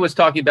Fauci was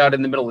talking about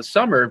in the middle of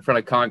summer in front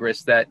of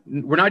Congress that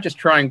we're not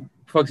just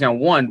focusing on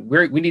one,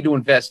 we need to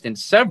invest in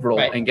several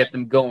and get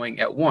them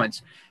going at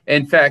once.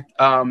 In fact,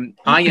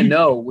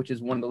 INO, which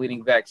is one of the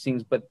leading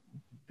vaccines, but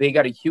they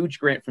got a huge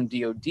grant from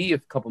DOD a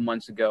couple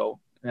months ago,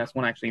 and that's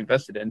one I actually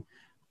invested in,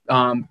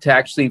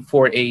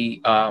 for a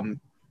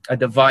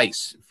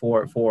device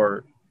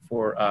for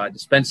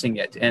dispensing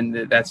it, and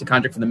that's a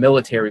contract for the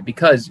military,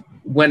 because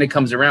when it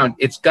comes around,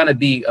 it's going to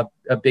be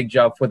a big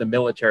job for the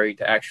military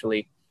to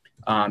actually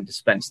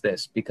dispense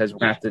this, because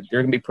there are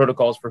going to be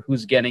protocols for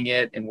who's getting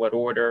it, in what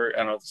order. I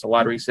don't know if it's a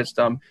lottery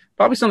system,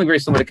 probably something very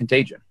similar to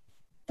Contagion.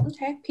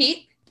 Okay,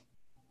 Pete.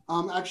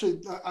 Actually,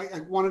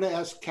 I wanted to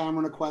ask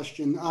Cameron a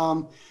question.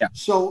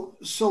 So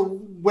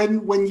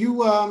when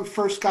you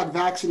first got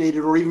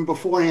vaccinated, or even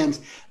beforehand,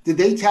 did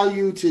they tell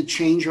you to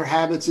change your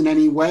habits in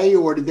any way,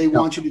 or did they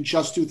want you to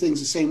just do things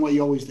the same way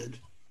you always did?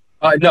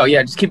 No,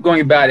 just keep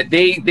going about it.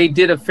 They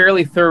did a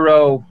fairly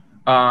thorough,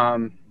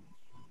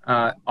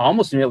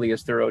 almost nearly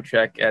as thorough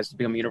check as to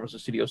become a Universal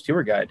Studios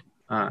tour guide.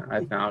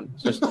 I found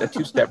just a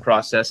 2-step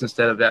process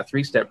instead of that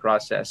 3-step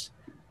process.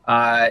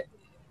 I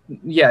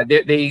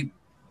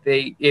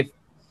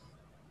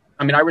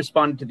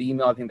responded to the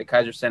email I think the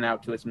Kaiser sent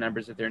out to its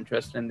members if they're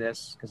interested in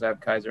this, because I have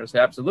Kaiser. I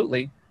said,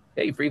 absolutely.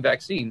 Hey, free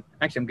vaccine.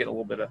 Actually, I'm getting a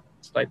little bit of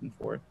stipend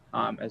for it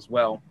as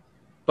well.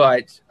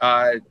 But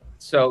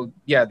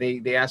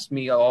they asked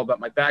me all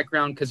about my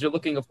background, because they're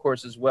looking, of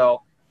course, as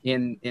well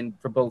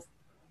for both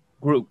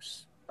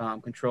groups,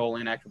 control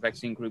and active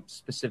vaccine groups,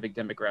 specific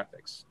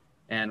demographics.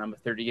 And I'm a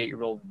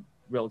 38-year-old,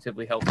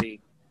 relatively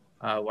healthy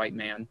white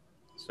man.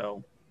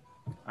 So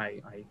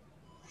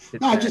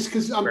just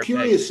because I'm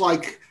curious,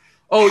 like.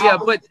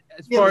 But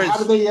as far as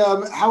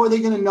how are they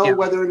going to know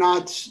whether or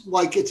not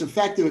it's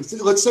effective?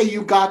 Let's say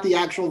you got the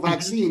actual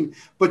vaccine,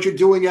 but you're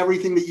doing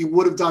everything that you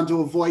would have done to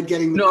avoid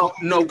getting it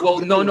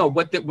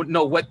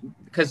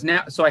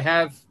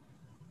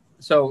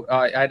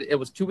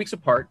was 2 weeks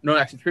apart. No,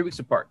 actually 3 weeks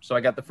apart. So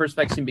I got the first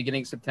vaccine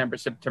beginning September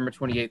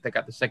 28th. I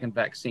got the second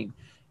vaccine.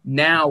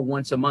 Now,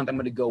 once a month, I'm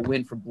going to go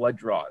in for blood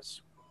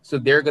draws. So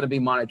they're going to be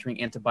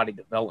monitoring antibody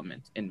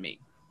development in me.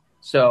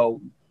 So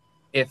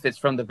if it's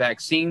from the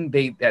vaccine,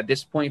 they, at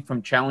this point,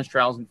 from challenge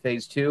trials in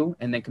phase 2,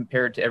 and then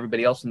compare it to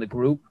everybody else in the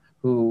group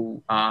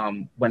who,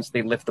 once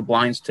they lift the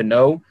blinds to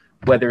know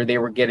whether they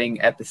were getting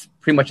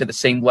pretty much at the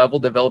same level,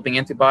 developing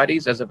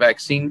antibodies as a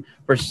vaccine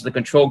versus the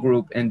control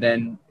group, and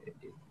then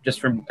just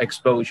from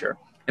exposure.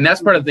 And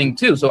that's part of the thing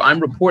too. So I'm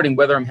reporting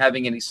whether I'm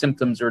having any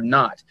symptoms or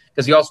not,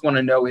 because you also want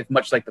to know if,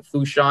 much like the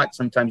flu shot,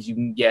 sometimes you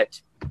can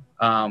get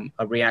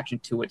a reaction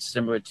to it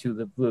similar to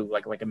the flu,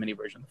 like a mini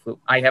version of the flu.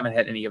 I haven't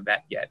had any of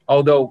that yet.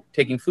 Although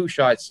taking flu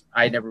shots,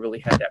 I never really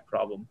had that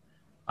problem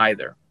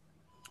either.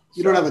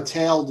 You don't have a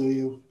tail, do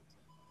you?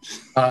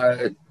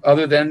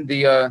 Other than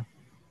the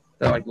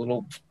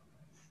little,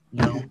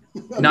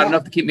 not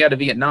enough to keep me out of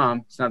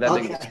Vietnam. It's not that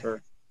big of a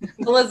spur.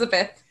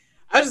 Elizabeth.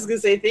 I was just going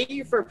to say thank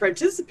you for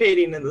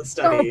participating in the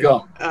study,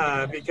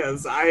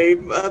 because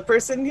I'm a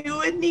person who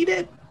would need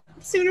it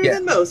sooner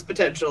than most,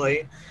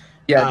 potentially.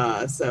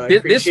 Yeah. So I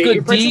this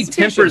good deed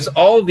tempers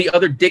all the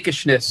other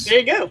dickishness there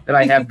you go. that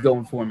I have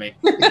going for me.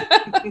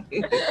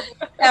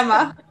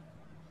 Emma.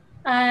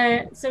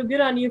 So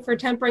good on you for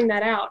tempering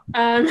that out.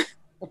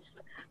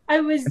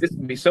 This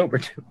would be sober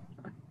too.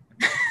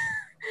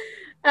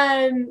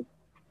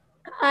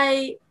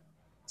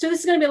 So this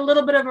is going to be a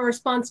little bit of a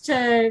response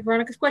to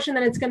Veronica's question,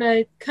 then it's going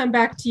to come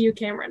back to you,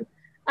 Cameron.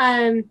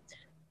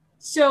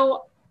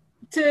 So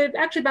to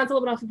actually bounce a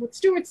little bit off of what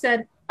Stuart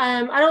said,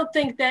 I don't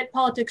think that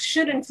politics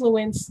should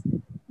influence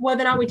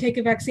whether or not we take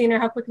a vaccine or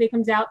how quickly it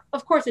comes out.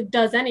 Of course, it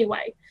does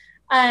anyway.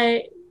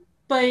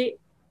 But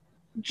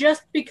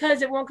just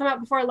because it won't come out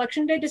before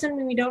Election Day doesn't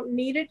mean we don't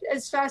need it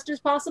as fast as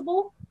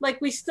possible.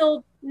 We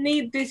still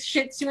need this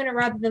shit sooner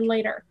rather than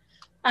later.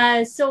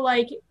 Still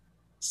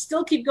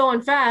keep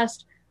going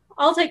fast.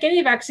 I'll take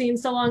any vaccine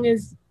so long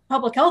as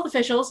public health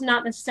officials,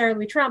 not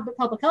necessarily Trump, but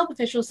public health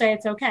officials say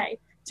it's okay.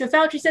 So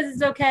Fauci says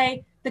it's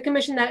okay. The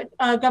commission that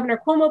Governor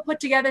Cuomo put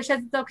together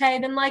says it's okay.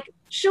 Then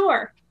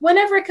sure,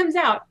 whenever it comes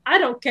out, I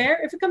don't care.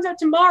 If it comes out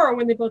tomorrow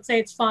when they both say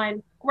it's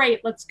fine,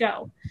 great, let's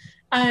go.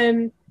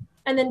 And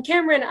then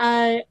Cameron,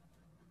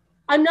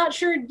 I'm not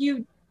sure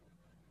you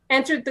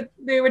answered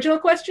the original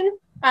question,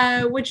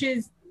 which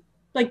is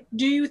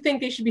do you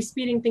think they should be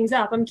speeding things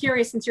up? I'm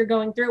curious since you're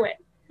going through it.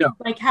 No.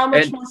 How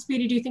much more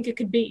speedy do you think it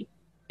could be?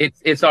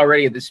 It's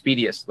already the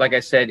speediest. Like I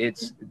said,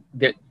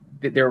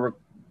 there were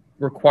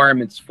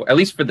requirements for, at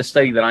least for the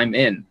study that I'm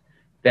in,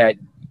 that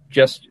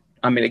just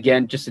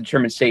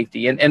determine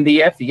safety. And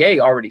the FDA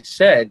already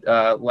said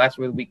last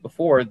week or the week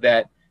before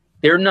that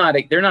they're not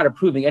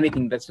approving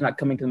anything that's not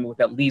coming to them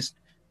with at least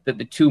the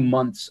 2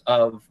 months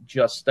of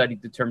just study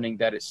determining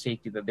that it's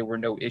safety, that there were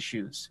no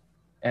issues.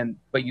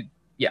 But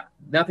yeah,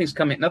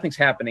 nothing's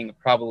happening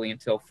probably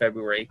until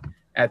February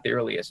at the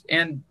earliest.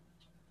 And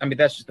I mean,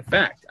 that's just a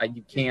fact.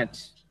 You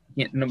can't,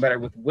 no matter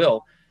with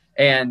will.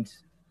 And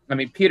I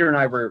mean, Peter and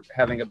I were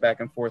having a back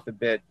and forth a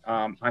bit.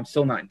 I'm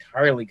still not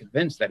entirely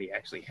convinced that he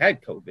actually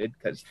had COVID,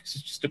 because this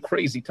is just a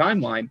crazy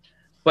timeline.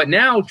 But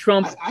now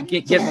Trump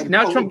gets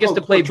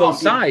to play both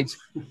sides,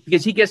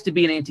 because he gets to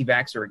be an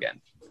anti-vaxxer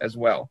again as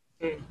well.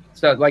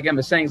 So like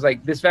Emma's saying, is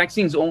like, this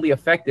vaccine is only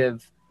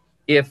effective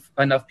if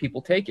enough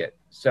people take it.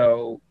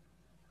 So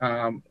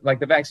like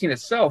the vaccine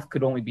itself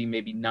could only be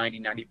maybe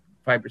 95%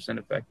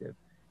 effective.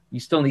 You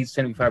still need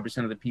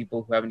 75% of the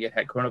people who haven't yet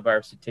had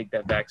coronavirus to take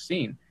that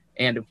vaccine.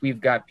 And if we've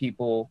got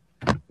people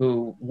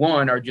who,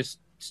 one, are just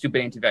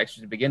stupid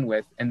anti-vaxxers to begin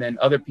with, and then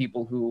other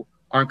people who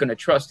aren't going to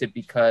trust it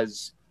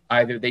because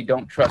either they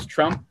don't trust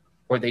Trump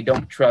or they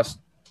don't trust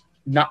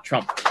not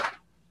Trump.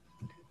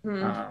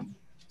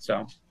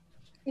 So.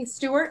 Hey,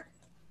 Stuart?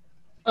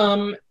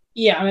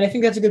 Yeah, I mean, I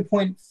think that's a good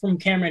point from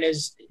Cameron.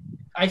 Is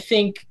I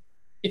think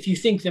if you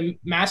think the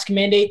mask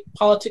mandate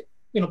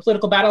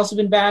political battles have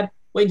been bad,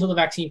 wait until the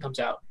vaccine comes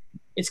out.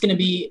 It's going to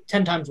be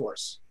 10 times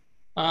worse.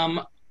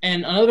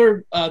 And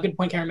another good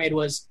point Cameron made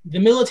was the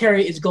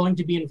military is going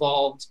to be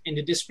involved in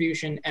the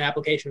distribution and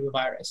application of the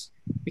virus,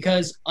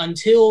 because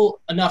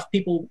until enough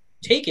people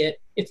take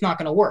it, it's not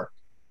going to work.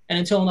 And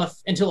until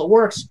it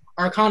works,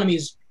 our economy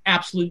is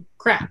absolute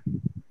crap.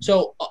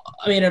 So,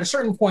 I mean, at a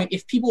certain point,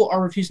 if people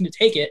are refusing to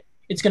take it,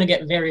 it's going to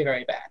get very,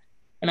 very bad.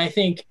 And I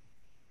think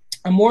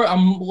I'm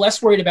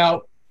less worried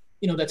about,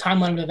 the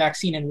timeline of the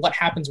vaccine and what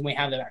happens when we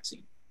have the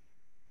vaccine.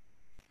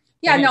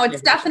 Yeah, no,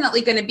 it's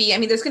definitely going to be,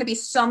 there's going to be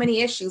so many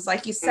issues.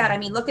 Like you said,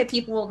 look at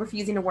people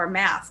refusing to wear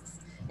masks.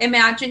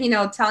 Imagine,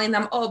 telling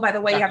them, oh, by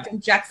the way, you have to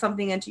inject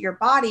something into your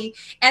body.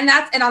 And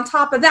on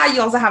top of that,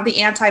 you also have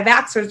the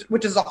anti-vaxxers,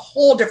 which is a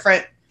whole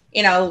different,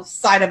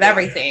 side of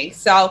everything.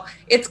 So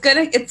it's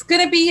going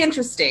to be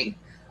interesting.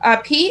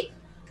 Pete?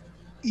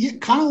 Yeah,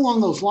 kind of along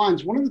those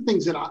lines. One of the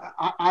things that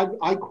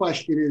I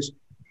question is,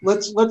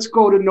 let's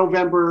go to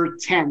November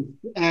 10th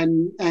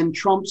and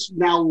Trump's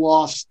now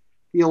lost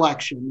the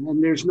election,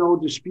 and there's no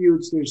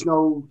disputes, there's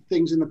no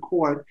things in the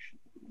court,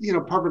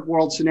 perfect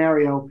world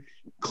scenario.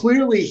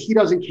 Clearly, he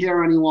doesn't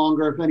care any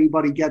longer if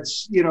anybody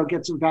gets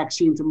a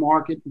vaccine to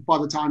market by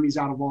the time he's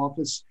out of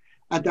office.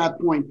 At that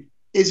point,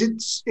 is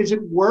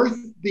it worth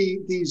the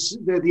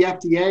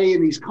FDA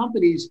and these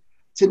companies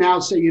to now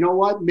say, you know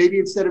what, maybe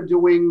instead of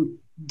doing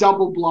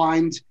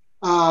double-blind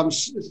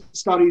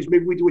studies,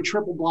 maybe we do a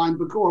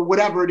triple-blind or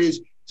whatever it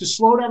is, to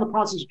slow down the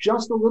process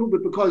just a little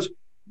bit, because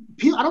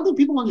I don't think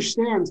people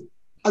understand.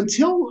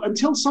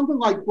 Until something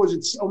like,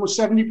 almost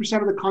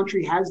 70% of the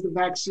country has the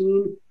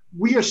vaccine,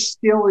 we are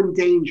still in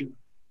danger.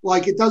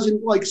 Like, it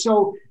doesn't,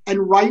 so, and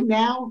right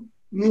now,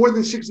 more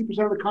than 60%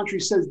 of the country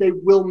says they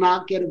will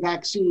not get a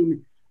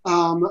vaccine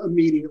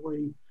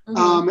immediately.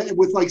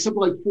 With something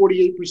like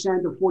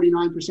 48% or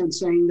 49%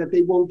 saying that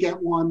they won't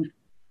get one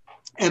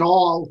at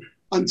all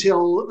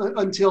until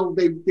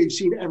they've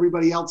seen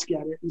everybody else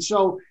get it. And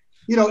so,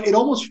 it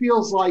almost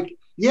feels like,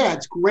 yeah,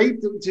 it's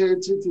great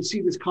to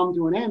see this come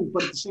to an end,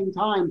 but at the same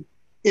time,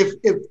 if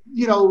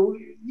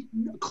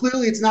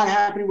clearly it's not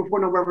happening before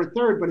November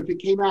 3rd, but if it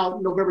came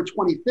out November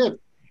 25th,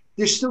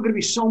 there's still going to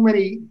be so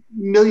many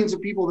millions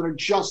of people that are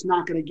just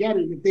not going to get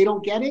it. If they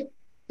don't get it,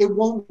 it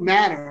won't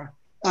matter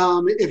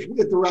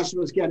if the rest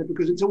of us get it,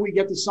 because until we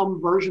get to some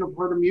version of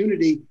herd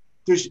immunity,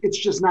 it's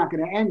just not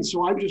going to end.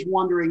 So I'm just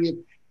wondering if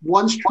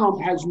once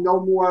Trump has no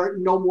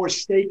more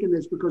stake in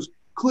this, because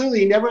clearly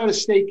he never had a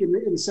stake in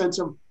the sense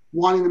of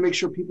wanting to make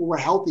sure people were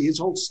healthy. His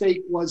whole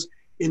stake was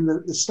in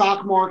the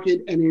stock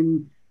market and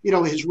in,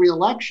 his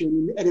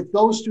reelection. And if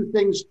those two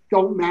things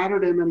don't matter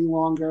to him any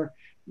longer,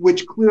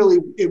 which clearly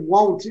it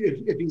won't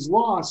if he's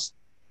lost,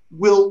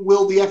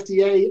 will the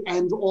FDA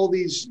and all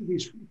these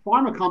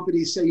pharma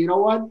companies say, you know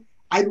what,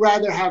 I'd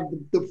rather have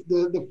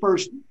the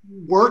first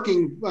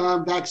working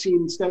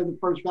vaccine instead of the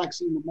first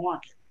vaccine to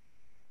market?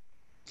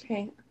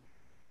 Okay.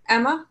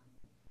 Emma?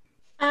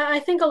 I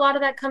think a lot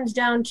of that comes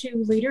down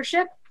to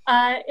leadership.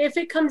 If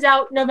it comes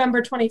out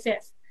November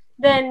 25th,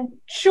 then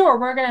sure,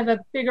 we're going to have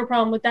a bigger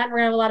problem with that. And we're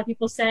going to have a lot of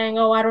people saying,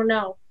 oh, I don't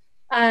know.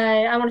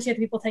 I want to see if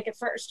people take it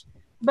first.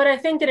 But I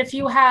think that if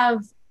you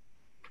have,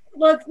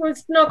 let's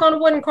knock on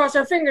wood and cross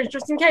our fingers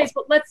just in case,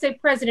 but let's say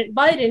President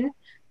Biden,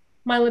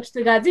 my lips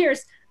to God's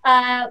ears,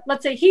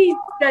 let's say he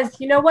says,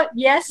 you know what,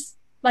 yes,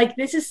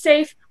 this is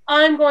safe.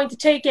 I'm going to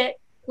take it.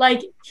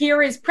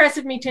 Here is press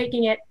of me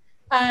taking it.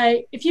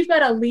 If you've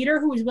got a leader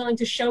who is willing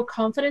to show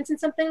confidence in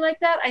something like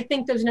that, I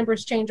think those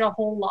numbers change a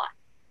whole lot.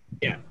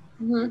 Yeah.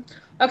 Mm-hmm.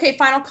 Okay,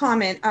 final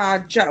comment.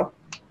 Joe,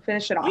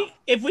 finish it off.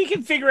 If we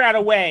can figure out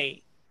a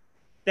way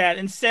that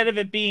instead of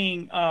it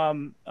being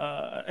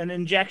an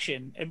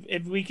injection,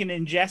 if we can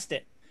ingest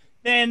it,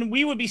 then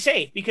we would be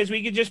safe, because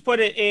we could just put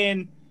it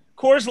in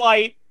Coors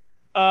Light,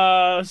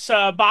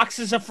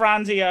 boxes of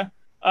Franzia.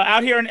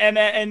 Out here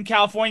in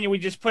California, we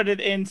just put it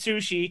in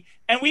sushi,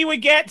 and we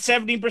would get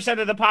 70%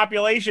 of the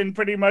population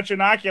pretty much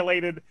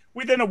inoculated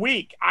within a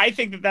week. I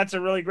think that that's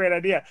a really great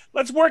idea.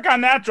 Let's work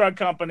on that, drug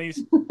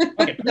companies.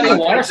 Okay,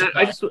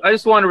 I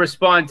just want to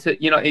respond to,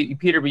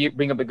 Peter, you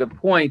bring up a good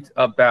point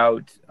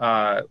about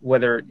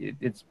whether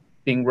it's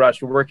being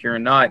rushed or working or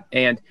not.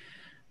 And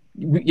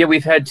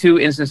we've had 2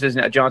 instances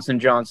now, Johnson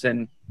 &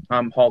 Johnson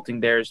halting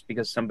theirs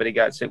because somebody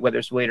got sick, whether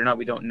it's late or not,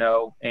 we don't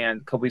know.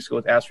 And a couple weeks ago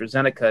with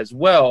AstraZeneca as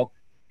well.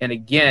 And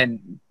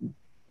again,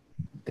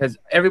 because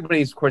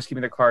everybody's, of course,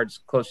 keeping their cards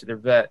close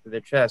to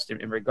their chest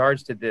in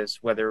regards to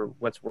this, whether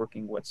what's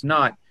working, what's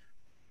not.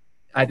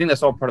 I think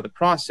that's all part of the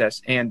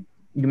process. And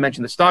you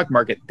mentioned the stock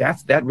market.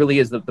 That really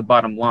is the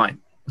bottom line.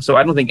 So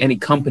I don't think any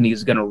company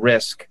is going to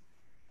risk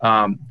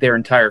their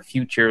entire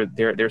future,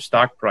 their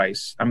stock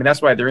price. I mean,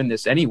 that's why they're in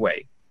this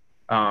anyway,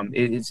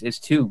 is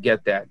to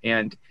get that.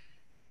 And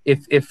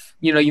if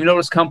you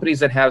notice companies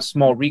that have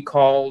small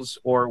recalls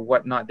or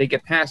whatnot, they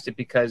get past it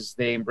because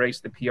they embrace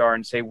the PR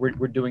and say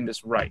we're doing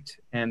this right,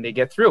 and they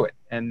get through it,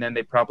 and then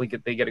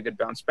they get a good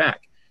bounce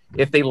back.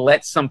 If they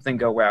let something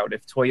go out,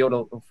 if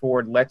Toyota or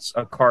Ford lets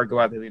a car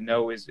go out that they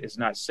know is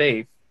not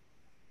safe,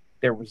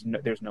 there's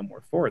no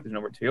more Ford, there's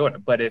no more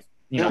Toyota. But if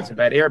it's a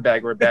bad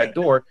airbag or a bad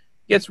door, it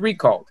gets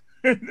recalled.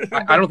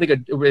 I don't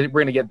think we're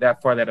going to get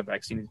that far that a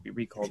vaccine is to be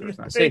recalled or it's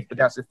not safe, but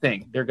that's the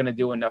thing. They're going to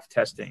do enough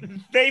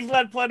testing. They've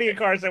let plenty of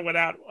cars that went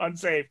out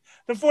unsafe.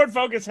 The Ford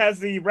Focus has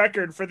the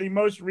record for the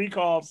most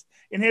recalls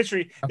in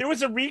history. There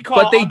was a recall,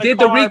 but they did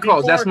the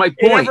recalls. That's my point.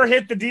 It never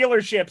hit the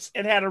dealerships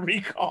and had a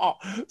recall.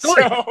 Good.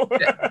 So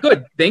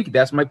Good. Thank you.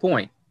 That's my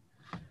point.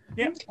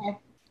 Yeah.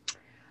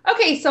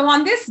 Okay. So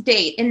on this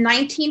date in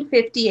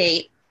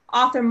 1958,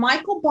 author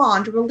Michael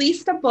Bond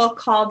released a book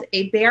called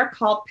A Bear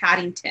Called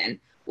Paddington,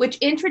 which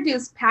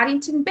introduced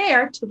Paddington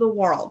Bear to the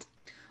world.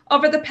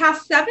 Over the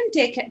past 7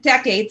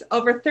 decades,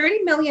 over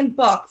 30 million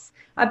books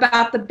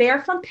about the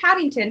bear from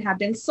Paddington have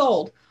been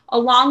sold,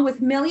 along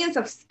with millions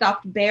of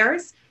stuffed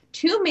bears,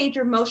 2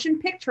 major motion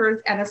pictures,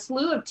 and a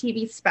slew of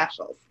TV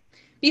specials.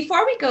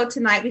 Before we go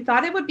tonight, we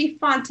thought it would be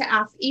fun to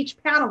ask each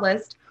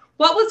panelist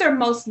what was their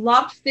most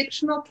loved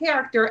fictional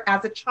character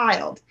as a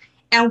child,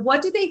 and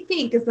what do they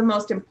think is the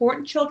most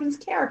important children's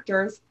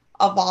characters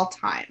of all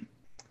time?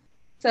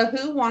 So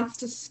who wants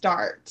to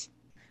start?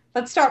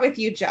 Let's start with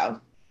you, Joe.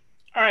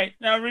 All right.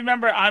 Now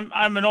remember,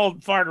 I'm an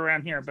old fart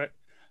around here, but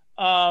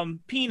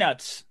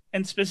Peanuts,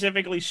 and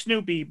specifically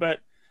Snoopy,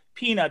 but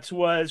Peanuts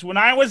was, when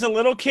I was a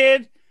little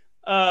kid,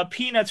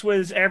 Peanuts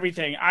was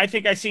everything. I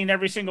think I've seen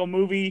every single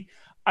movie.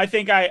 I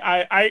think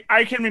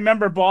I can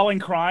remember bawling,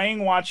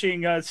 crying,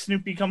 watching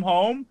Snoopy come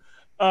home.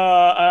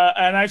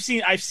 And I've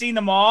seen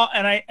them all,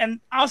 and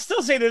I'll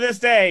still say to this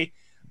day,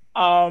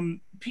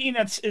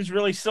 Peanuts is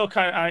really still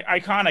kind of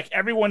iconic.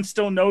 Everyone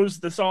still knows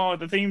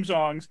the theme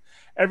songs.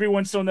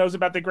 Everyone still knows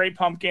about the Great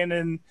Pumpkin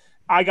and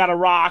I Got a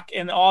Rock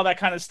and all that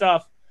kind of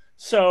stuff.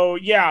 So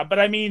yeah, but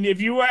I mean, if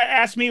you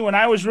ask me when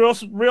I was real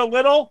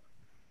little,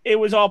 it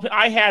was all,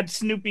 I had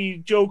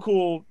Snoopy, Joe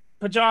Cool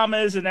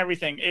pajamas and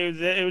everything.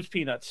 It was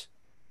Peanuts.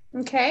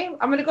 Okay,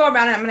 I'm going to go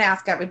around and I'm going to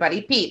ask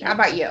everybody. Pete, how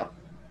about you?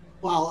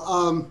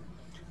 Well,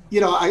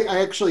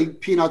 I actually,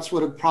 Peanuts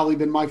would have probably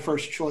been my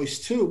first choice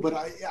too. But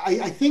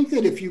I think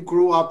that if you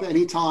grew up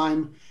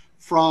anytime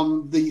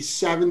from the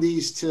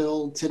 70s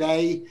till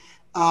today,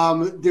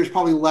 there's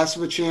probably less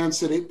of a chance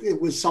that it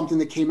was something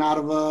that came out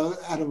of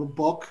a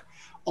book,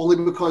 only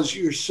because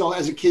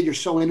as a kid, you're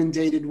so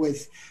inundated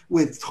with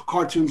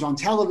cartoons on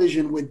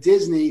television, with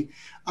Disney,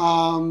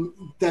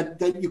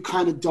 that you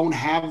kind of don't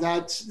have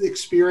that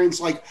experience.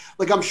 Like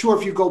I'm sure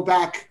if you go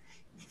back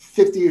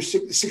 50 or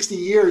 60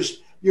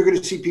 years, you're going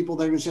to see people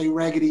that are going to say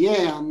Raggedy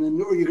Ann,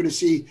 or you're going to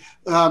see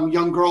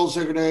young girls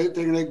that are going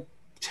to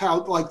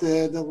tout like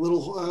the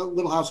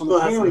Little House on the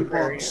Prairie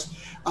books.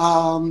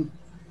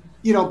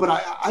 But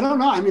I don't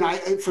know. I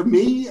mean, for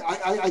me,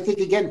 I think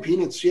again,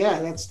 Peanuts.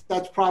 Yeah,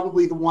 that's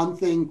probably the one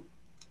thing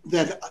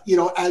that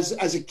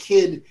as a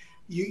kid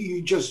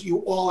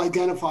you all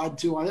identified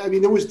to. I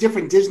mean, there was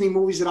different Disney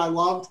movies that I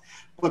loved,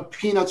 but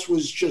Peanuts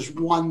was just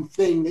one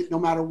thing that no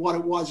matter what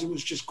it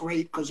was just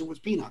great because it was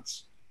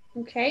Peanuts.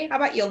 Okay, how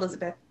about you,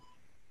 Elizabeth?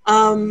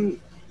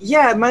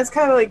 Yeah, mine's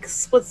kind of like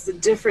splits the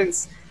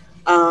difference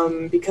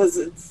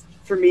because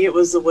for me it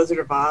was The Wizard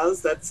of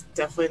Oz. That's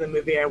definitely the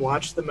movie I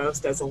watched the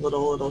most as a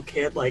little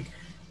kid, like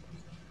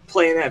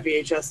playing that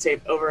VHS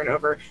tape over and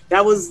over.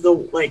 That was the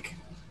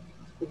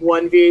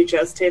one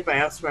VHS tape I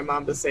asked my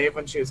mom to save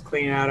when she was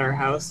cleaning out our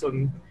house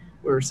when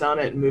we were selling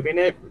it and moving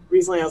it.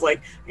 Recently I was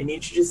like, I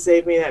need you to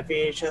save me that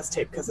VHS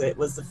tape because it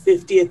was the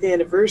 50th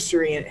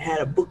anniversary and it had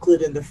a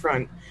booklet in the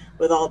front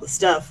with all the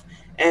stuff,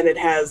 and it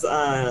has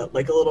a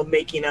little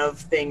making of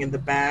thing in the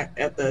back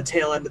at the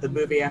tail end of the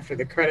movie after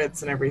the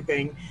credits and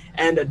everything,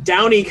 and a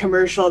Downey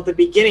commercial at the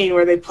beginning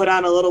where they put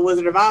on a little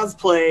Wizard of Oz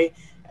play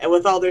and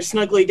with all their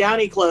snuggly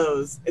Downey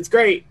clothes. It's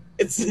great.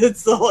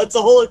 It's a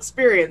whole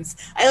experience.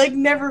 I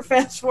never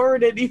fast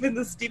forwarded even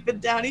the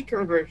stupid Downey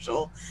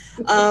commercial.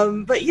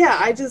 But yeah,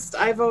 I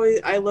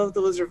love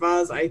the Wizard of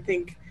Oz. I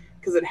think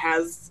because it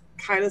has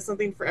kind of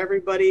something for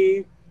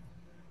everybody.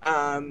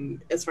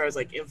 As far as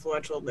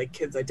influential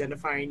kids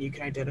identifying, you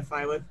can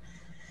identify with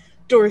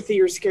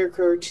Dorothy or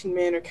Scarecrow or Tin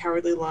Man or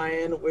Cowardly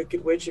Lion,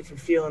 Wicked Witch if you're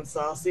feeling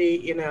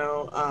saucy, you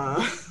know.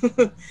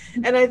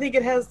 And I think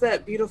it has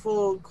that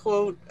beautiful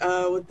quote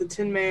with the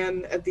Tin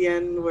Man at the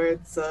end where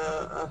it's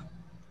a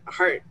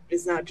heart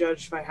is not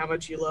judged by how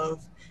much you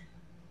love,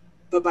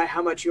 but by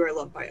how much you are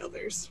loved by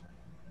others.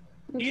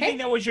 Do you think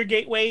that was your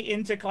gateway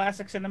into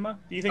classic cinema?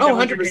 Do you think? Oh,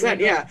 that was your 100%,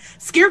 gateway? yeah.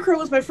 Scarecrow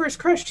was my first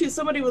crush, too.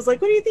 Somebody was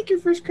like, what do you think your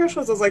first crush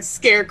was? I was like,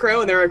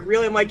 Scarecrow. And they were like,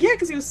 really? I'm like, yeah,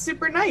 because he was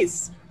super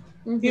nice.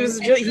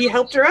 He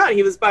helped her out.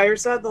 He was by her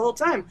side the whole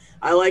time.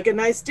 I like a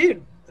nice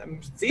dude.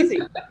 It's easy.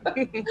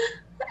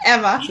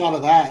 Emma. Shot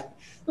of that.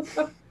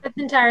 That's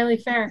entirely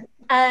fair.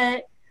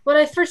 When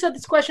I first saw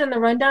this question on the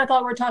rundown, I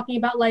thought we were talking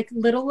about like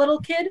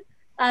little kid.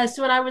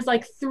 So when I was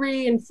like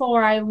 3 and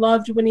 4, I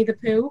loved Winnie the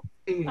Pooh.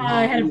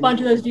 I had a bunch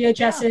of those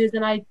VHSs,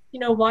 and I,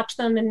 watched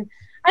them. And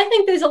I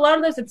think there's a lot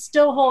of those that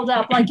still hold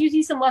up. Like you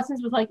see some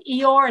lessons with like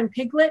Eeyore and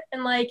Piglet,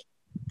 and like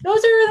those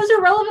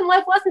are relevant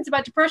life lessons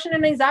about depression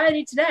and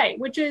anxiety today,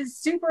 which is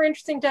super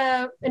interesting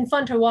and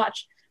fun to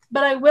watch.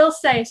 But I will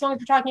say, as long as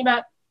we're talking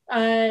about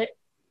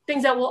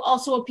things that will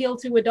also appeal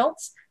to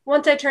adults,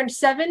 once I turned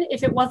 7,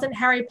 if it wasn't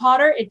Harry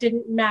Potter, it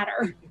didn't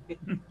matter.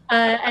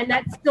 And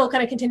that still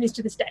kind of continues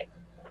to this day.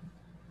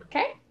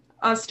 Okay.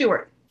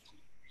 Stuart.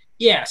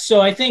 Yeah, so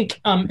I think,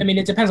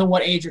 it depends on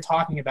what age you're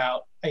talking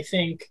about. I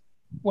think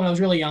when I was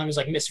really young, it was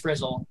like Miss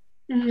Frizzle.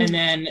 Mm-hmm. And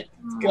then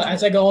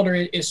as I go older,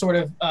 it's sort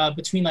of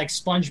between like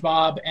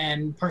SpongeBob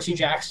and Percy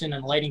Jackson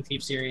and Lightning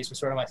Thief series were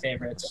sort of my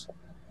favorites.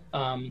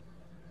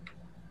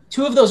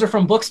 2 of those are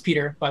from books,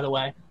 Peter, by the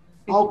way.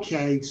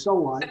 Okay, so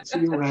what? So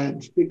you're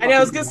right. And I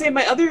was going to say,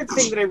 my other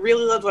thing that I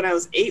really loved when I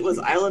was 8 was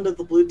Island of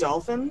the Blue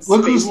Dolphins.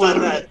 Look who's letter.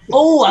 That.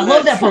 Oh, I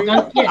love that book.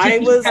 I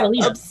was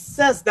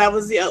obsessed. That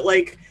was the,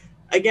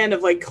 again,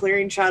 of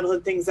clearing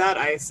childhood things out.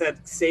 I said,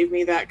 save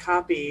me that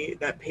copy,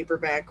 that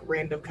paperback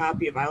random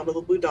copy of Island of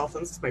the Blue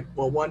Dolphins.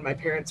 My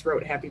parents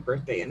wrote Happy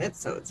Birthday in it,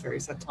 so it's very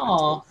sentimental.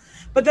 Aww.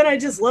 But then I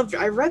just loved it.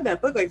 I read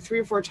that book 3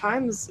 or 4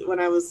 times when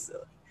I was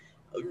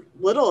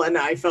little, and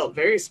I felt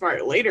very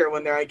smart later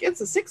when they're like, it's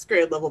a 6th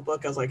grade level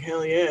book. I was like,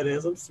 hell yeah, it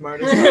is. I'm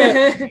smart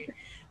as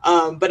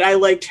hell. But I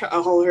liked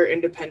her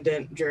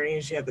independent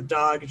journey. She had the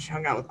dog and she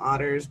hung out with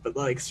otters, but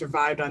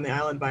survived on the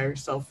island by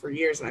herself for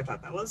years, and I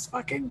thought that was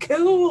fucking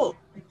cool.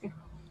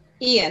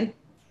 Ian.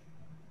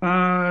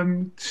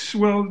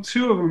 Well,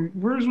 2 of them.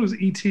 Yours was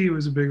E.T.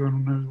 was a big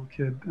one when I was a little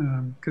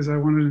kid, because I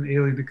wanted an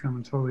alien to come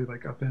and totally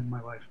upend my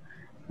life.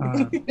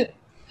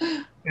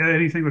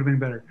 Anything would have been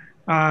better.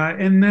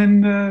 And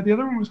then the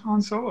other one was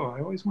Han Solo. I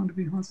always wanted to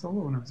be Han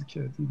Solo when I was a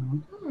kid.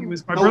 He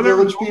was my brother.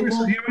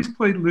 He always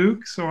played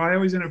Luke, so I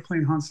always ended up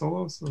playing Han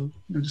Solo. So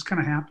it just kind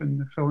of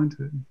happened. I fell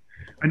into it.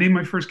 I named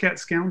my first cat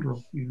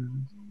Scoundrel.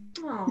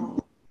 Oh.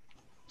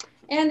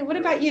 And what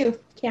about you,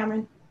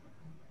 Cameron?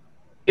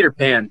 Peter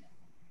Pan,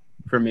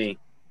 for me,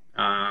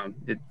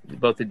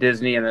 both the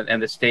Disney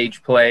and the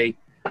stage play,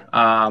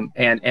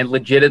 and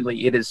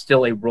legitimately, it is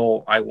still a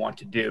role I want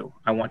to do.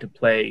 I want to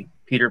play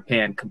Peter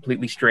Pan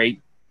completely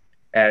straight.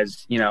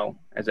 As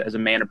a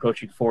man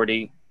approaching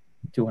 40,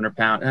 200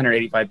 pounds,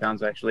 185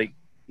 pounds actually,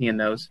 Ian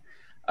knows.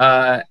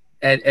 But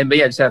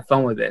yeah, just have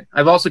fun with it.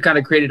 I've also kind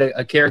of created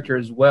a character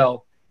as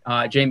well,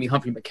 Jamie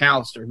Humphrey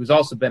McAllister, who's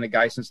also been a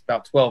guy since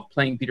about 12,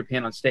 playing Peter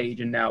Pan on stage,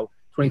 and now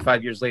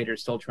 25 years later,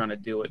 still trying to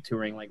do it,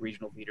 touring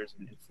regional theaters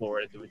in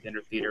Florida, doing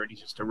dinner theater, and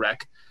he's just a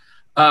wreck.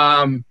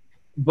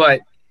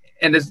 But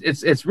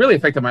it's really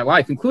affected my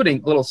life,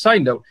 including a little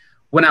side note.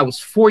 When I was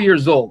 4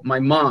 years old, my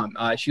mom,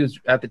 she was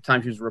a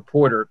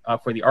reporter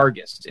for the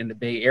Argus in the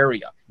Bay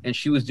Area, and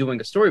she was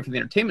doing a story for the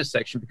entertainment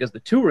section because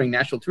the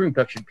national touring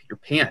production Peter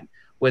Pan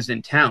was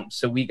in town.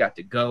 So we got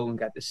to go and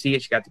got to see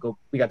it.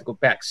 We got to go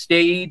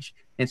backstage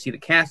and see the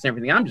cast and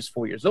everything. I'm just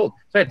 4 years old,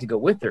 so I had to go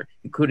with her,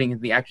 including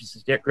in the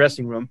actress's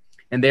dressing room.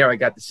 And there I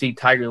got to see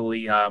Tiger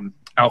Lily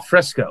al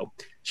fresco,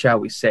 shall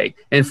we say.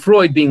 And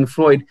Freud, being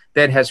Freud,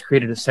 that has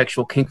created a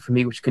sexual kink for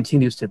me, which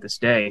continues to this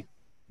day.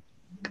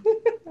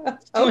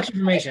 Too much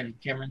information,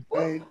 Cameron.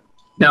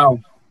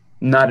 No,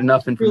 not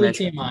enough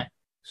information. Really TMI.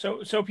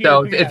 So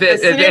Peter, if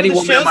any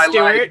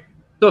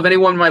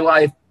woman in my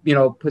life,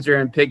 puts her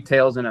in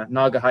pigtails and a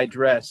Naugahyde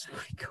dress,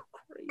 I go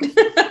crazy.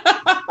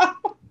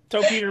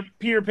 So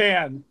Peter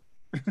Pan.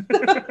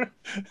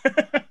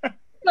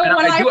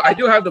 I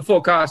do have the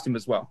full costume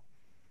as well.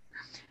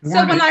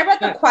 So when I read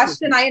the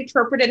question, I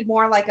interpreted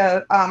more like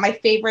my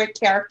favorite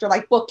character,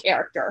 like book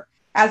character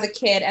as a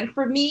kid, and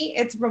for me,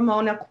 it's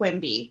Ramona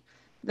Quimby.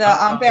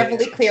 The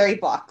Beverly Cleary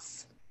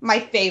books, my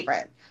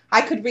favorite. I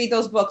could read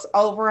those books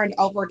over and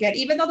over again,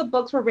 even though the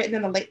books were written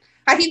in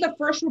I think the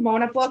first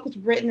Ramona book was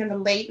written in the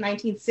late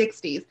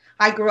 1960s.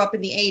 I grew up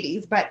in the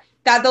 80s, but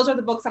those are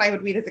the books that I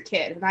would read as a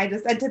kid.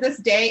 And to this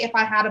day, if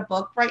I had a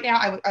book right now,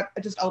 I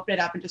would just open it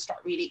up and just start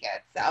reading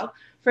it. So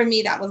for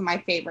me, that was my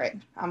favorite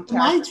character.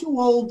 Am I too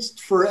old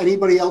for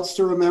anybody else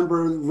to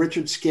remember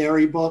Richard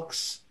Scarry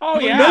books? Oh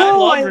yeah,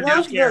 No, I I love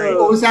love Scary.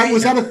 those.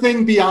 Was that a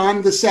thing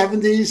beyond the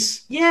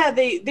 70s? Yeah,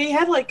 they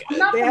had like I'm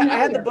not I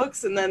had the familiar.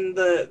 books, and then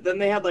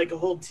they had like a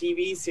whole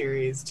TV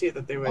series too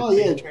that they would Oh,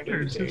 yeah. they turned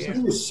into. It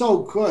Yeah. was so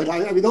good.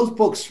 I mean, those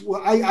books.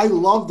 I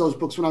loved those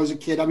books when I was a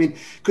kid. I mean,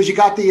 because you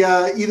got the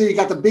either you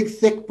got the big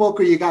thick book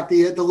or you got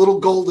the little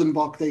golden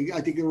book. I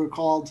think they were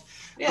called.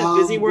 Yeah,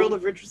 Busy World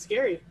of Richard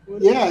Scarry.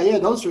 Yeah,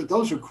 those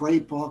are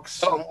great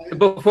books. Oh,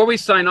 before we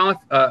sign off,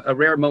 a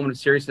rare moment of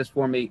seriousness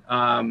for me.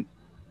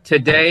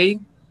 Today,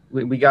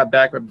 we got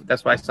back.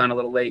 That's why I signed a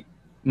little late.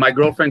 My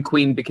girlfriend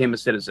Queen became a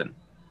citizen.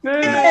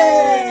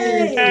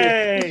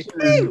 Hey.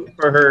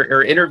 For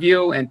her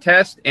interview and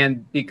test,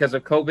 and because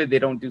of COVID, they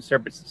don't do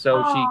separate. So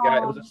it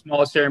was a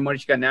small ceremony.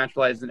 She got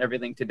naturalized and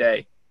everything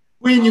today.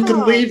 Queen, you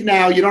can leave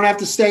now. You don't have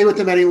to stay with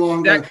them any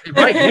longer. Exactly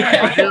right.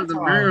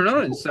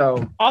 Yeah.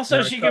 So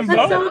Also, she can That's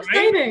so vote,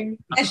 right? exciting.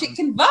 And she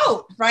can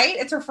vote, right?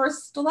 It's her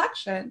first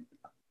election.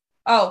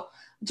 Oh,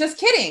 just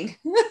kidding.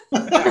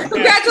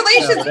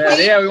 Congratulations, Queen.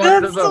 Yeah, we wanted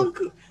to That's so vote.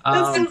 cool.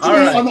 All That's so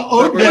right. On the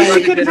oath We're day. gonna Wish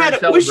she could dinner have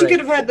and had. Wish she celebrate.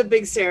 could have had the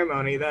big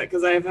ceremony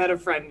because I have had a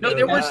friend. No,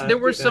 there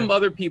were some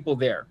other people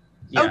there.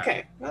 Yeah.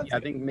 Okay. Yeah, I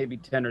think maybe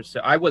 10 or so.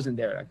 I wasn't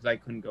there because I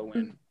couldn't go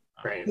in.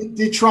 Right.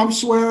 Did Trump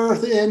swear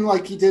in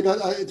like he did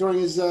during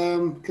his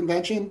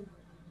convention?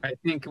 I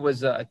think it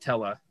was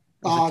Attila.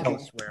 It was Oh, Attila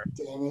okay. swear.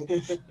 Damn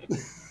it.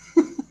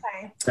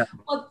 Okay.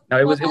 No,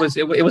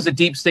 it was a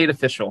deep state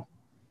official.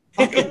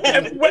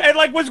 And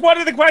like, was one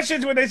of the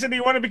questions when they said, "Do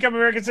you want to become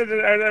American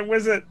citizen?"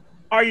 Was it,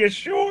 "Are you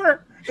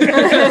sure?" You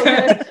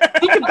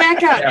can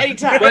back out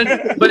anytime.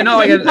 But no,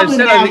 I said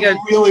I think I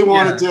really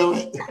want to do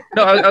it.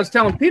 No, I was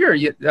telling Peter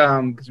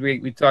because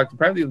we talked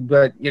privately,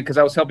 but because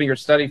I was helping her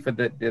study for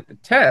the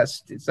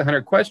test. It's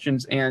 100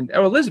 questions, and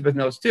Elizabeth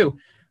knows too.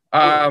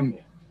 I'm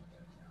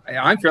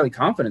fairly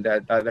confident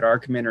that our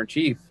commander in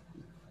chief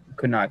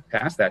could not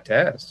pass that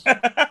test.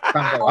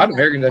 A lot of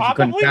Americans actually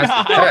couldn't Probably pass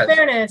not. the No test.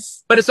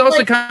 fairness. But it's also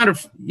Like-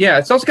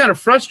 it's also kind of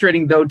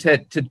frustrating though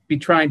to be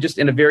trying just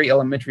in a very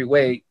elementary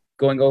way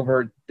going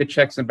over the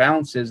checks and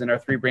balances in our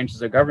three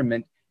branches of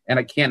government, and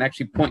I can't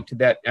actually point to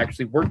that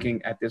actually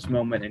working at this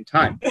moment in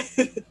time.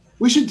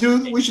 We should do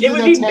It that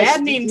would be test.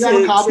 maddening Do you have a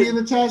to- copy to- of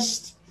the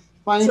test?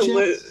 By any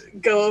chance?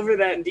 Go over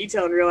that in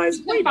detail and realize,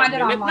 You can wait a find it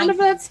minute, online. none of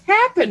that's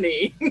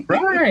happening.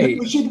 Right.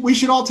 We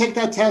should all take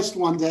that test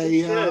one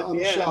day on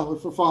the Yeah. show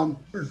for fun.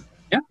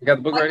 Yeah, I got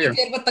the book Like right you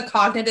here. did with the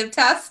cognitive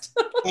test.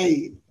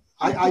 Hey,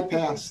 I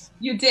passed.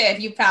 You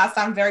did. You passed.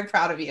 I'm very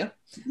proud of you.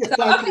 Yeah, So,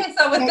 thank you. okay,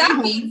 so with Thank that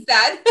you. being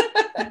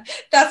said,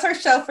 that's our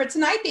show for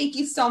tonight. Thank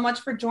you so much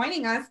for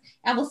joining us,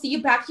 and we'll see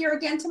you back here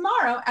again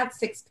tomorrow at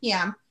 6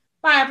 p.m.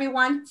 Bye,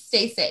 everyone.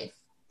 Stay safe.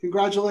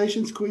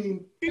 Congratulations,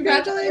 Queen.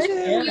 Congratulations.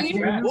 Yeah,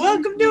 congrats.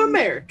 Welcome to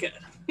America.